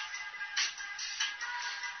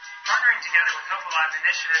 Partnering together with Hope Alive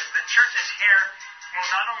Initiatives, the churches here will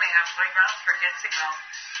not only have playgrounds for kids to come,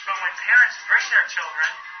 but when parents bring their children,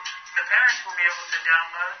 the parents will be able to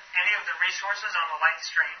download any of the resources on the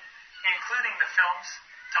Lightstream, including the films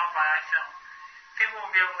taught by iFilm. People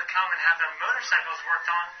will be able to come and have their motorcycles worked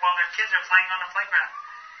on while their kids are playing on the playground.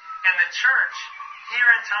 And the church here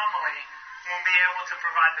in Tamale will be able to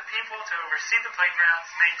provide the people to oversee the playgrounds,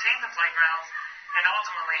 maintain the playgrounds, and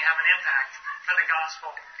ultimately have an impact for the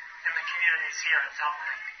gospel in the communities here in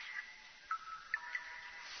Tamale.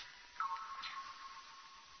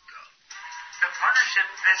 The partnership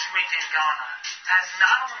this week in Ghana has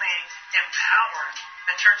not only empowered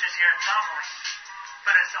the churches here in Tamale,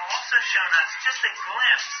 but it's also shown us just a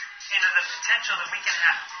glimpse into the potential that we can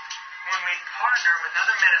have when we partner with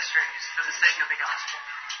other ministries for the sake of the gospel.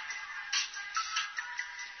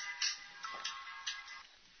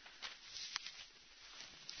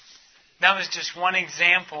 That was just one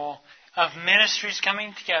example of ministries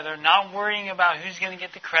coming together, not worrying about who's going to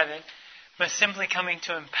get the credit, but simply coming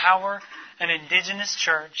to empower an indigenous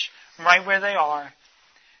church right where they are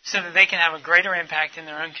so that they can have a greater impact in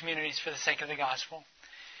their own communities for the sake of the gospel.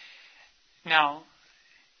 Now,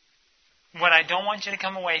 what I don't want you to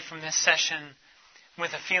come away from this session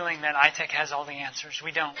with a feeling that ITEC has all the answers.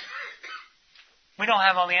 We don't. We don't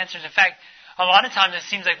have all the answers. In fact, a lot of times it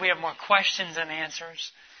seems like we have more questions than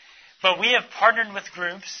answers. But we have partnered with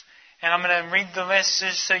groups, and I'm going to read the list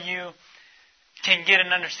just so you can get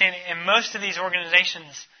an understanding. And most of these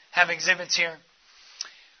organizations have exhibits here.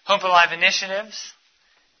 Hope Alive Initiatives,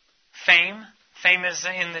 FAME. FAME is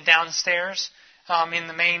in the downstairs, in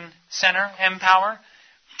the main center. Empower,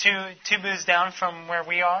 two booths down from where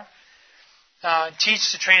we are.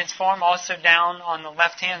 Teach to Transform, also down on the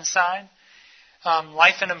left-hand side.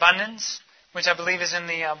 Life in Abundance, which I believe is in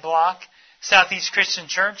the block. Southeast Christian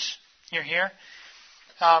Church, you're here.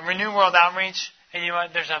 Renew World Outreach, and you know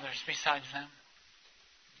what? There's others besides them.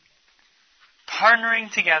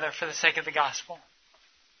 Partnering together for the sake of the gospel.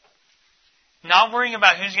 Not worrying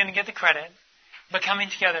about who's going to get the credit, but coming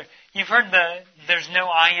together. You've heard there's no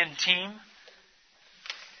I in team.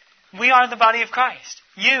 We are the body of Christ.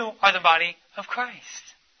 You are the body of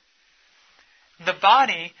Christ. The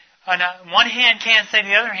body, on one hand can't say to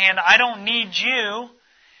the other hand, I don't need you.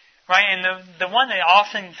 Right? And the one that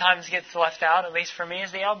oftentimes gets left out, at least for me,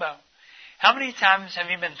 is the elbow. How many times have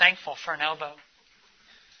you been thankful for an elbow?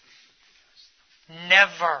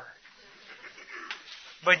 Never.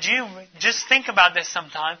 But you just think about this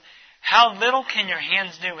sometime. How little can your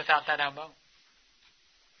hands do without that elbow?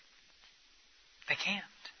 They can't.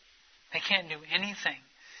 They can't do anything.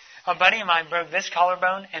 A buddy of mine broke this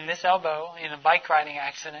collarbone and this elbow in a bike riding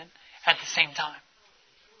accident at the same time.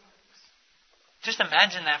 Just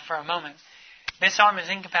imagine that for a moment. This arm is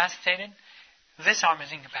incapacitated. This arm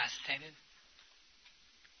is incapacitated.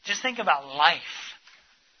 Just think about life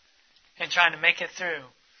and trying to make it through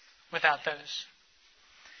without those.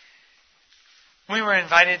 We were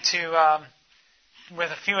invited to, with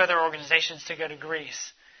a few other organizations, to go to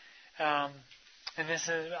Greece. I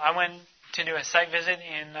went to do a site visit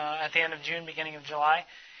at the end of June, beginning of July,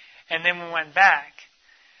 and then we went back.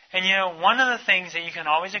 And one of the things that you can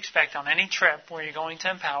always expect on any trip where you're going to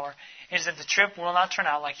Empower is that the trip will not turn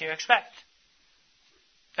out like you expect.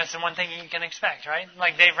 That's the one thing you can expect, right?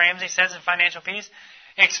 Like Dave Ramsey says in Financial Peace,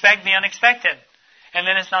 expect the unexpected. And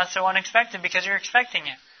then it's not so unexpected because you're expecting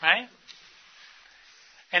it, right?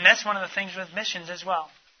 And that's one of the things with missions as well.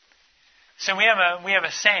 So we have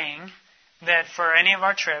a saying that for any of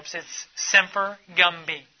our trips, it's Semper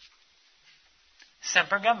Gumby.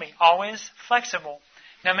 Semper Gumby, always flexible.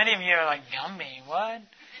 Now many of you are like, Gumby, what?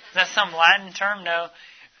 Is that some Latin term? No.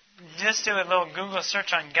 Just do a little Google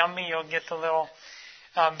search on Gumby, you'll get the little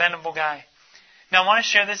bendable guy. Now I want to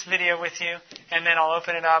share this video with you, and then I'll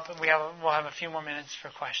open it up, and we'll have a few more minutes for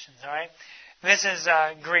questions, all right? This is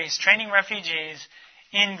Greece, training refugees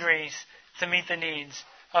in Greece to meet the needs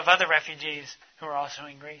of other refugees who are also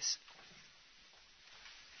in Greece.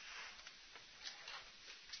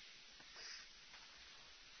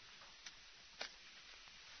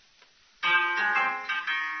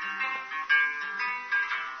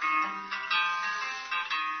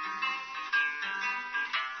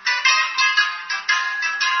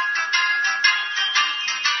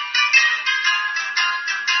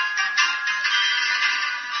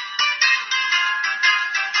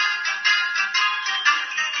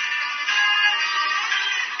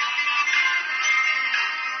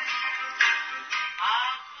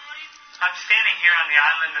 I'm standing here on the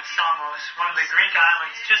island of Samos, one of the Greek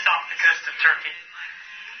islands just off the coast of Turkey.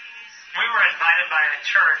 We were invited by a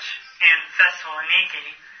church in Thessaloniki,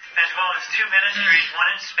 as well as two ministries, one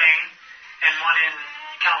in Spain and one in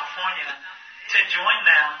California, to join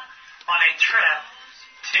them on a trip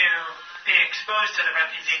to be exposed to the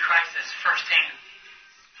refugee crisis firsthand.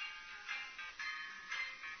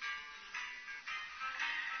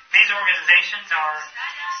 These organizations are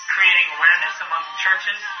creating awareness among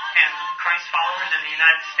churches and Christ followers in the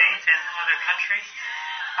United States and other countries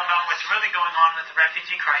about what's really going on with the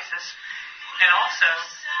refugee crisis, and also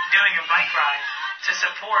doing a bike ride to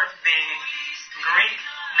support the Greek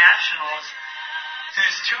nationals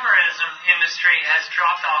whose tourism industry has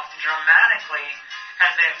dropped off dramatically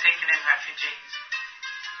as they have taken in refugees.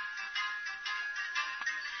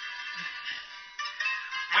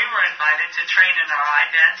 We were invited to train in our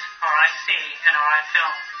IDENT, our IC, and our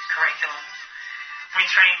iFilm curriculums. We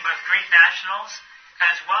train both Greek nationals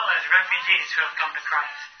as well as refugees who have come to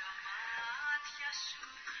Christ.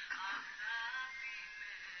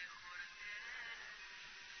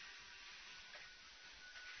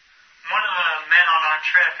 One of the men on our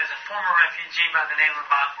trip is a former refugee by the name of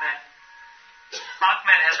Ahmed.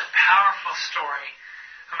 Ahmed has a powerful story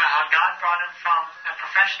about how God brought him from a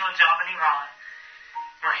professional job in Iran,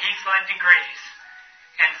 where he fled to Greece,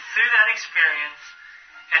 and through that experience,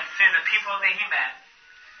 and through the people that he met,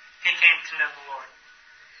 he came to know the Lord.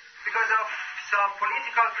 Because of some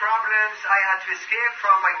political problems, I had to escape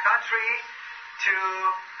from my country to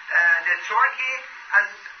the Turkey. And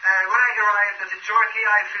when I arrived at Turkey,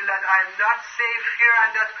 I feel that I'm not safe here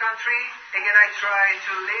in that country. Again, I try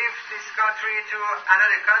to leave this country to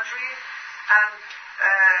another country. And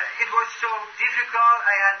it was so difficult.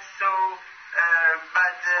 I had so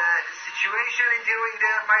bad situation during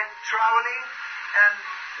my traveling. And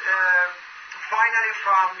finally,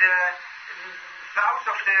 from the south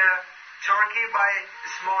of the Turkey, by a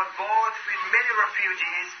small boat with many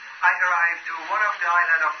refugees, I arrived to one of the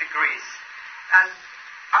islands of the Greece. And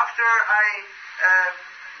after I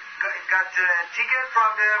got a ticket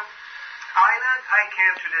from the island, I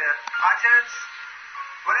came to the Athens.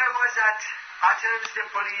 When I was at Athens, the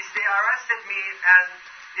police, they arrested me and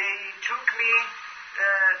they took me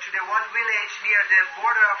to the one village near the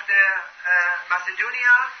border of the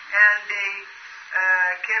Macedonia, and they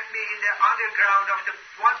kept me in the underground of the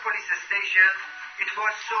one police station. It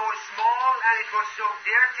was so small and it was so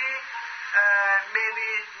dirty. Maybe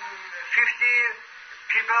 50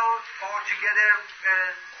 people all together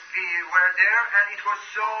we were there, and it was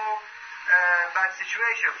so bad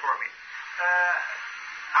situation for me.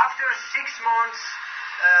 After 6 months,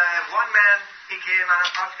 one man, he came and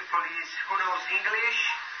asked the police who knows English,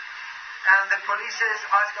 and the police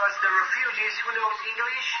asked us, the refugees, who knows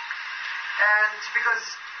English, and because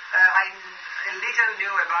I a little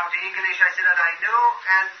knew about the English, I said that I know,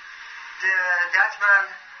 and that man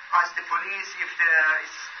asked the police if there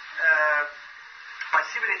is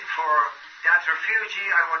possibility for that refugee.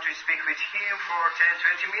 I want to speak with him for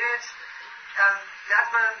 10-20 minutes. And that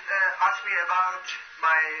man asked me about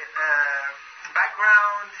my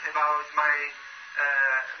background, about my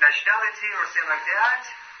nationality or something like that.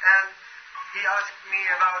 And he asked me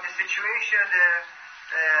about the situation, the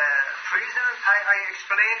prison. I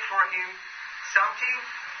explained for him something.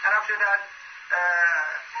 And after that,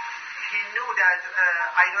 he knew that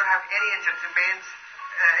I don't have any entertainment,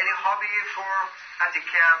 any hobby at the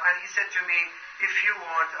camp, and he said to me, if you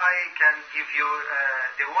want, I can give you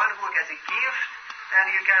the one book as a gift, and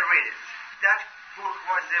you can read it. That book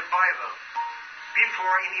was the Bible.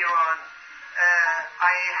 Before in Iran,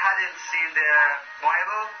 I hadn't seen the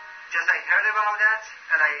Bible, just I heard about that,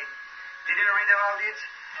 and I didn't read about it,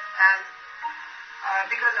 and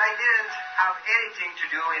because I didn't have anything to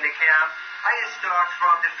do in the camp, I start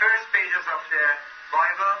from the first pages of the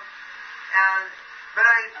Bible, and when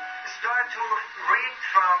I start to read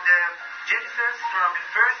from the Genesis, from the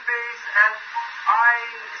first page, and I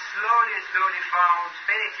slowly found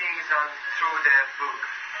many things through the book.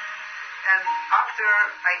 And after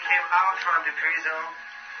I came out from the prison,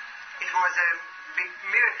 it was a big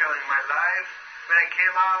miracle in my life. When I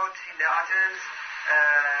came out in the Athens,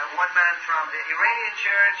 one man from the Iranian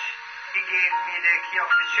church, he gave me the key of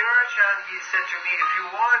the church, and he said to me, if you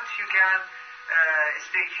want, you can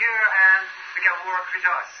stay here and you can work with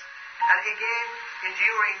us. And again,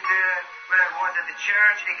 during when I was at the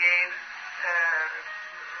church, again,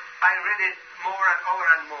 I read it more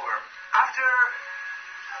and more. After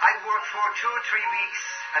I worked for 2-3 weeks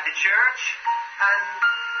at the church, and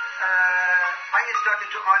I started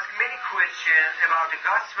to ask many questions about the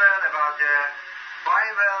gospel, about the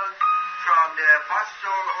Bible, from the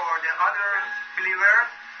pastor or the other believer.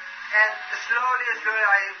 And slowly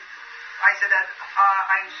I said that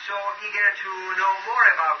I'm so eager to know more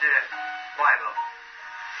about the Bible.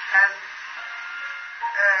 And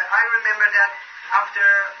I remember that after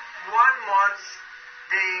 1 month,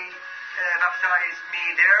 they baptized me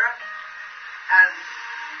there. And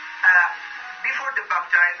before the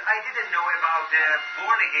baptism, I didn't know about the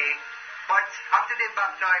born again. But after they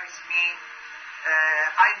baptized me,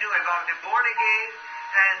 I knew about the born again.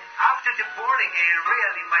 And after the born again,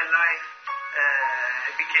 really my life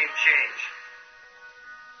became changed.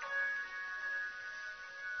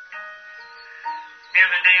 The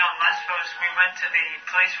other day on Lesbos, we went to the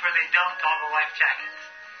place where they dumped all the life jackets.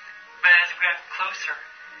 But as we got closer,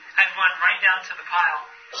 everyone right down to the pile,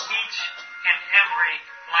 each and every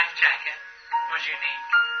life jacket was unique.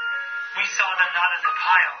 We saw them not as a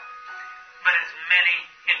pile, but as many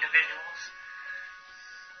individuals.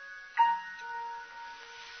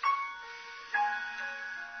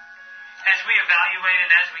 As we evaluate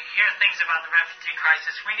and as we hear things about the refugee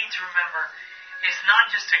crisis, we need to remember it's not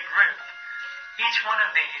just a group. Each one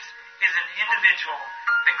of these is an individual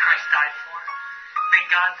that Christ died for, that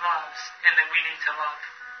God loves, and that we need to love.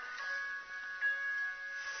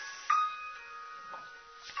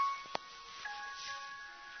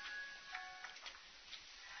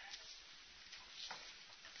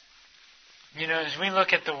 You know, as we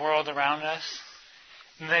look at the world around us,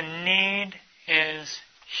 the need is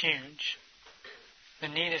huge. The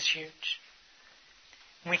need is huge.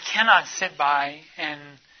 We cannot sit by and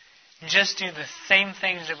just do the same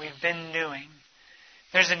things that we've been doing.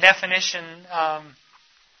 There's a definition,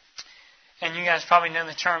 and you guys probably know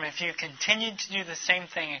the term, if you continue to do the same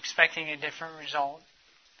thing expecting a different result,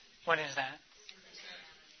 what is that?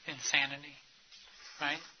 Insanity.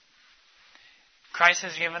 Right? Christ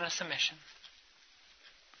has given us a mission.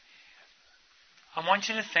 I want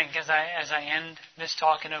you to think, as I end this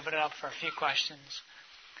talk and open it up for a few questions,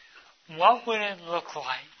 what would it look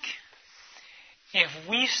like if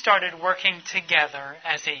we started working together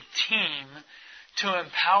as a team to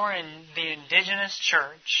empower the indigenous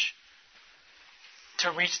church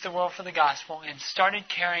to reach the world for the gospel and started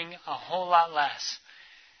caring a whole lot less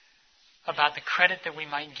about the credit that we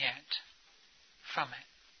might get from it?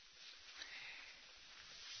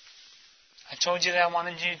 I told you that I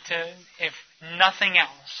wanted you to, if nothing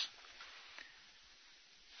else,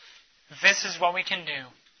 this is what we can do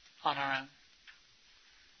on our own.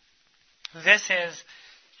 This is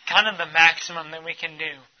kind of the maximum that we can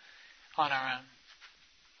do on our own.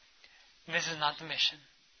 This is not the mission.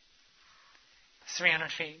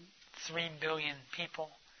 300 feet, 3 billion people.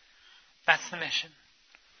 That's the mission.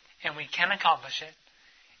 And we can accomplish it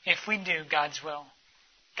if we do God's will,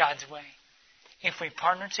 God's way. If we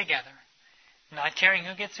partner together, not caring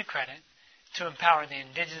who gets the credit, to empower the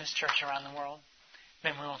indigenous church around the world,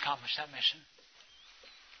 then we will accomplish that mission.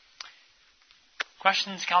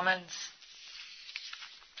 Questions, comments?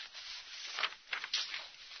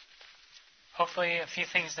 Hopefully a few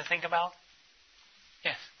things to think about.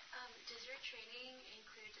 Yes? Does your training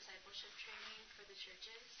include discipleship training for the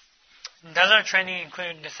churches? Does our training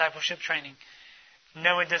include discipleship training?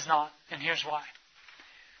 No, it does not. And here's why.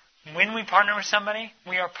 When we partner with somebody,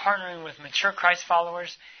 we are partnering with mature Christ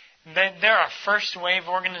followers. There are first wave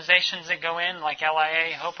organizations that go in, like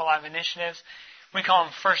LIA, Hope Alive Initiatives. We call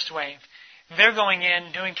them first wave. They're going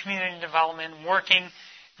in, doing community development, working,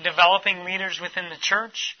 developing leaders within the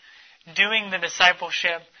church, doing the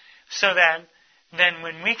discipleship, so that then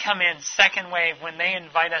when we come in, second wave, when they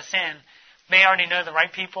invite us in, they already know the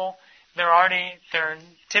right people. They're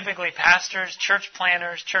typically pastors, church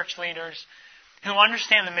planners, church leaders who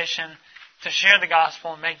understand the mission to share the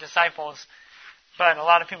gospel and make disciples. But a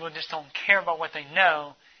lot of people just don't care about what they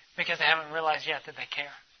know because they haven't realized yet that they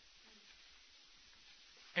care.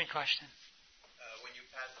 Good question. When you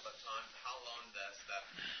pass the baton, how long does that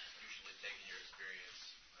usually take in your experience?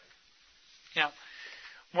 Yeah.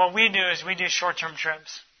 What we do is we do short-term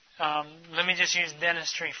trips. Let me just use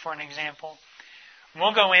dentistry for an example.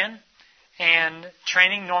 We'll go in, and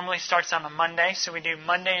training normally starts on a Monday, so we do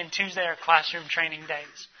Monday and Tuesday are classroom training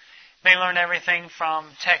days. They learn everything from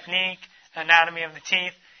technique, anatomy of the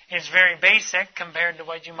teeth. It's very basic compared to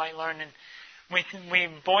what you might learn, and we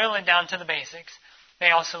boil it down to the basics.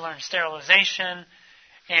 They also learn sterilization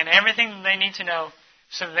and everything that they need to know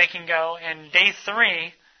so that they can go. And day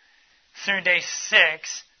 3 through day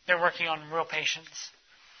 6, they're working on real patients.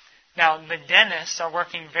 Now, the dentists are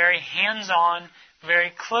working very hands-on,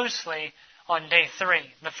 very closely on day 3,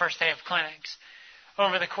 the first day of clinics.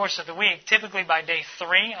 Over the course of the week, typically by day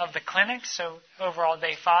 3 of the clinics, so overall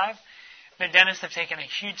day 5, the dentists have taken a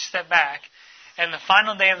huge step back. And the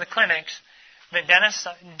final day of the clinics, the dentists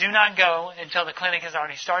do not go until the clinic has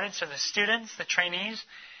already started. So the students, the trainees,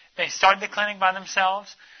 they start the clinic by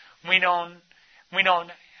themselves. We don't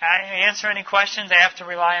answer any questions. They have to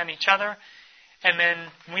rely on each other. And then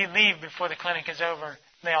we leave before the clinic is over.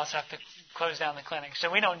 They also have to close down the clinic. So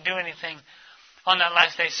we don't do anything on that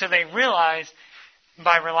last day. So they realize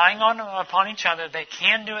by relying upon each other, they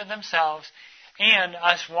can do it themselves. And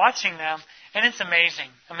us watching them, and it's amazing.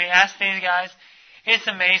 I mean, ask these guys. It's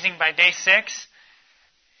amazing. By day 6,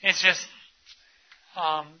 it's just,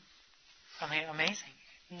 amazing.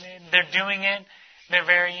 They're doing it. They're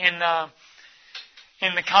very in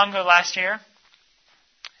the Congo last year.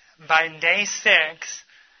 By day 6,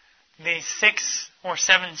 the 6 or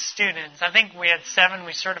 7 students, I think we had 7,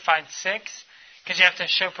 we certified 6, because you have to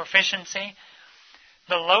show proficiency.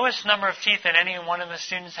 The lowest number of teeth that any one of the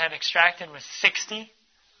students had extracted was 60.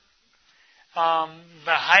 The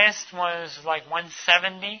highest was like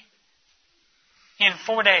 170 in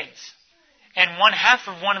 4 days. And one half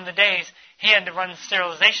of one of the days, he had to run the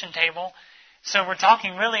sterilization table. So we're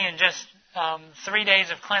talking really in just 3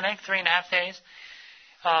 days of clinic, 3.5 days.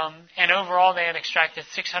 And overall, they had extracted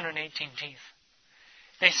 618 teeth.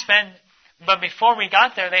 But before we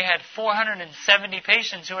got there, they had 470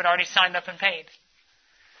 patients who had already signed up and paid.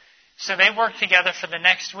 So they worked together for the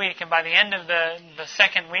next week, and by the end of the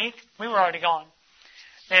second week, we were already gone.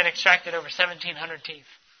 They had extracted over 1,700 teeth.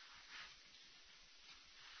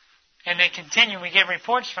 And they continue. We get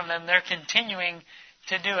reports from them. They're continuing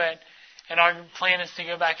to do it. And our plan is to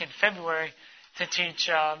go back in February to teach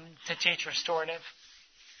restorative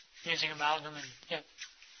using amalgam. And yeah.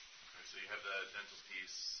 So you have the dental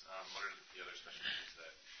piece. What are the other specialties that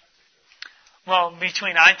I think of? Well,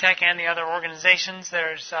 between iTech and the other organizations,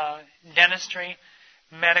 there's dentistry,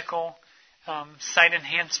 medical, sight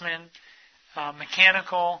enhancement,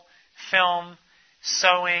 mechanical, film,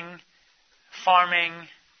 sewing, farming,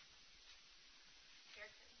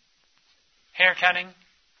 hair cutting.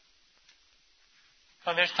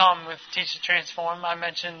 Oh, there's Tom with Teach to Transform. I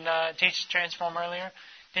mentioned Teach to Transform earlier.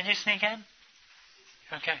 Did you sneak in?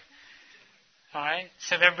 Okay. All right.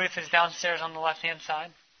 So their booth is downstairs on the left-hand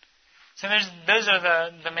side. So those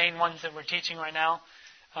are the main ones that we're teaching right now.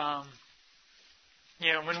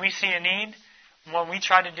 When we see a need, what we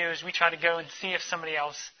try to do is we try to go and see if somebody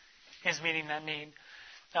else is meeting that need.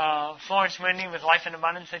 Florence Wendy with Life in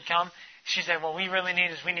Abundance had come. She said, what we really need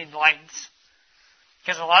is we need lights.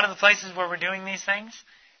 Because a lot of the places where we're doing these things,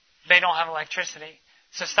 they don't have electricity.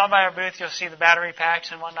 So stop by our booth. You'll see the battery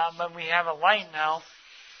packs and whatnot. But we have a light now.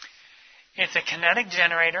 It's a kinetic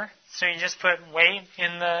generator. So you just put weight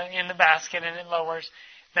in the basket and it lowers.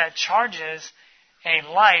 That charges a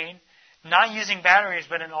light, not using batteries,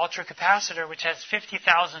 but an ultracapacitor, which has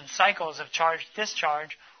 50,000 cycles of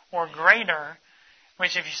charge-discharge or greater,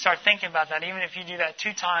 which if you start thinking about that, even if you do that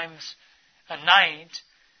 2 times a night,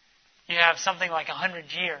 you have something like 100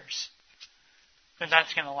 years that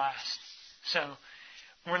that's going to last. So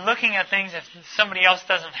we're looking at things. If somebody else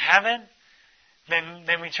doesn't have it, then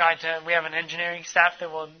we have an engineering staff that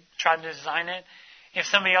will try to design it. If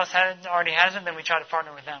somebody else already has it, then we try to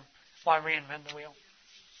partner with them. Why reinvent the wheel?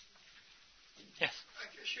 Yes? I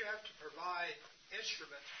guess you have to provide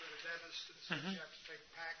instruments for the dentist, and so you have to take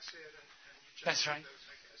packs in and you just That's right. those,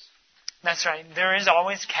 I guess. That's right. There is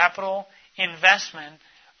always capital investment,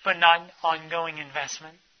 but not ongoing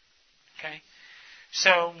investment. Okay?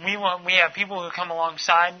 So we have people who come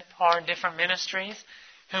alongside our different ministries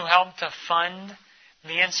who help to fund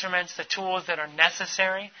the instruments, the tools that are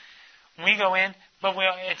necessary. We go in, but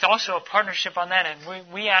it's also a partnership on that end.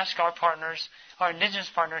 We ask our partners, our indigenous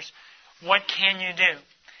partners, what can you do?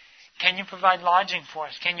 Can you provide lodging for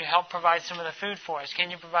us? Can you help provide some of the food for us?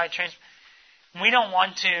 Can you provide transport? We don't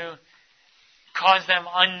want to cause them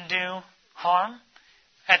undue harm.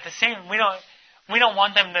 At the same, we don't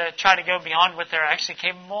want them to try to go beyond what they're actually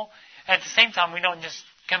capable. At the same time, we don't just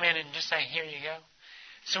come in and just say, here you go.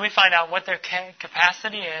 So we find out what their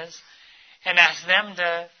capacity is and ask them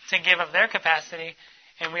to give of their capacity.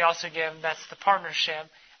 And we also give, that's the partnership,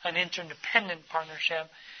 an interdependent partnership.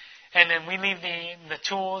 And then we leave the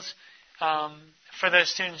tools for those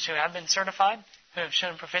students who have been certified, who have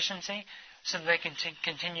shown proficiency, so that they can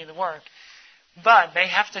continue the work. But they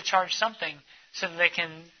have to charge something so that they can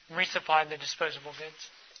resupply the disposable goods.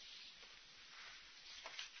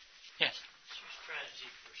 Yes? What's your strategy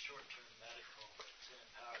for short-term medical to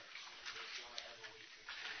empower communities who only have a week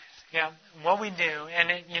or two? Yeah, what we do,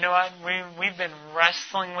 and you know what, we've been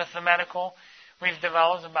wrestling with the medical. We've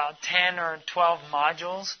developed about 10 or 12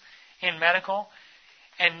 modules in medical.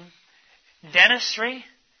 And dentistry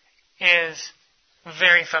is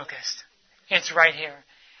very focused. It's right here.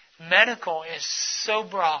 Medical is so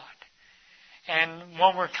broad. And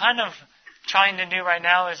what we're kind of trying to do right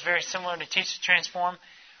now is very similar to Teach to Transform.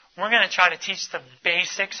 We're going to try to teach the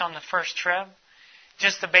basics on the first trip,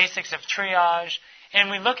 just the basics of triage.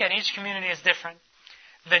 And we look at each community as different.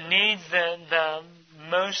 The needs, the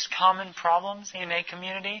most common problems in a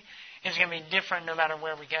community is going to be different no matter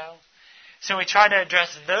where we go. So we try to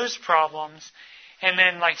address those problems. And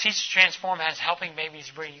then like Teach to Transform has helping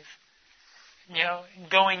babies breathe. You know,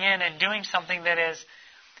 going in and doing something that is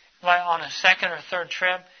like on a second or third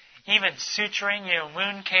trip, even suturing,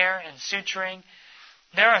 wound care and suturing.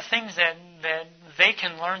 There are things that they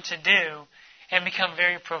can learn to do and become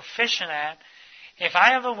very proficient at. If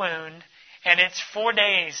I have a wound and it's 4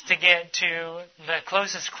 days to get to the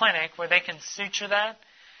closest clinic where they can suture that,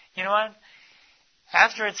 you know what?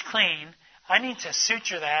 After it's clean, I need to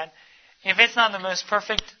suture that. If it's not the most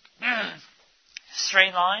perfect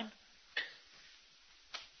straight line,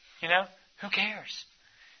 who cares?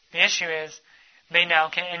 The issue is they now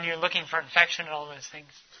can, and you're looking for infection and all those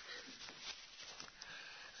things.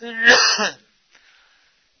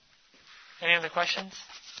 Any other questions?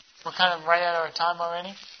 We're kind of right at our time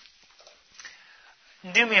already.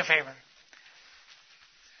 Do me a favor.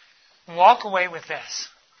 Walk away with this.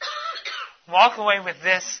 Walk away with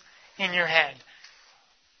this in your head.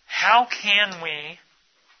 How can we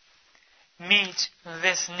meet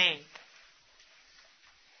this need?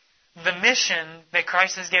 The mission that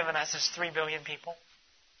Christ has given us is 3 billion people.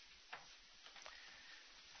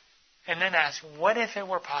 And then ask, what if it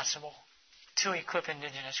were possible to equip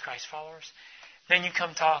indigenous Christ followers? Then you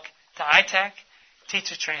come talk to iTech, Teach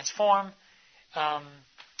to Transform,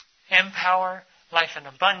 Empower, Life in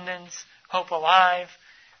Abundance, Hope Alive,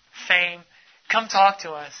 Fame. Come talk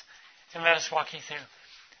to us and let us walk you through.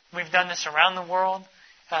 We've done this around the world.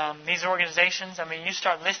 These organizations, you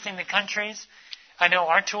start listing the countries. I know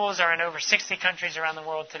our tools are in over 60 countries around the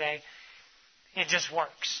world today. It just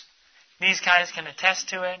works. These guys can attest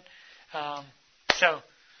to it. So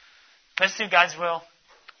let's do God's will,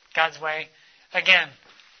 God's way. Again,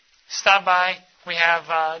 stop by. We have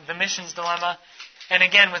the missions dilemma. And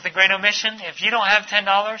again, with the Great Omission, if you don't have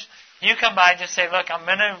 $10, you come by and just say, look, I'm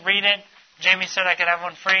going to read it. Jamie said I could have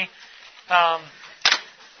one free.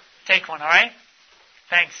 Take one, all right?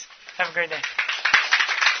 Thanks. Have a great day.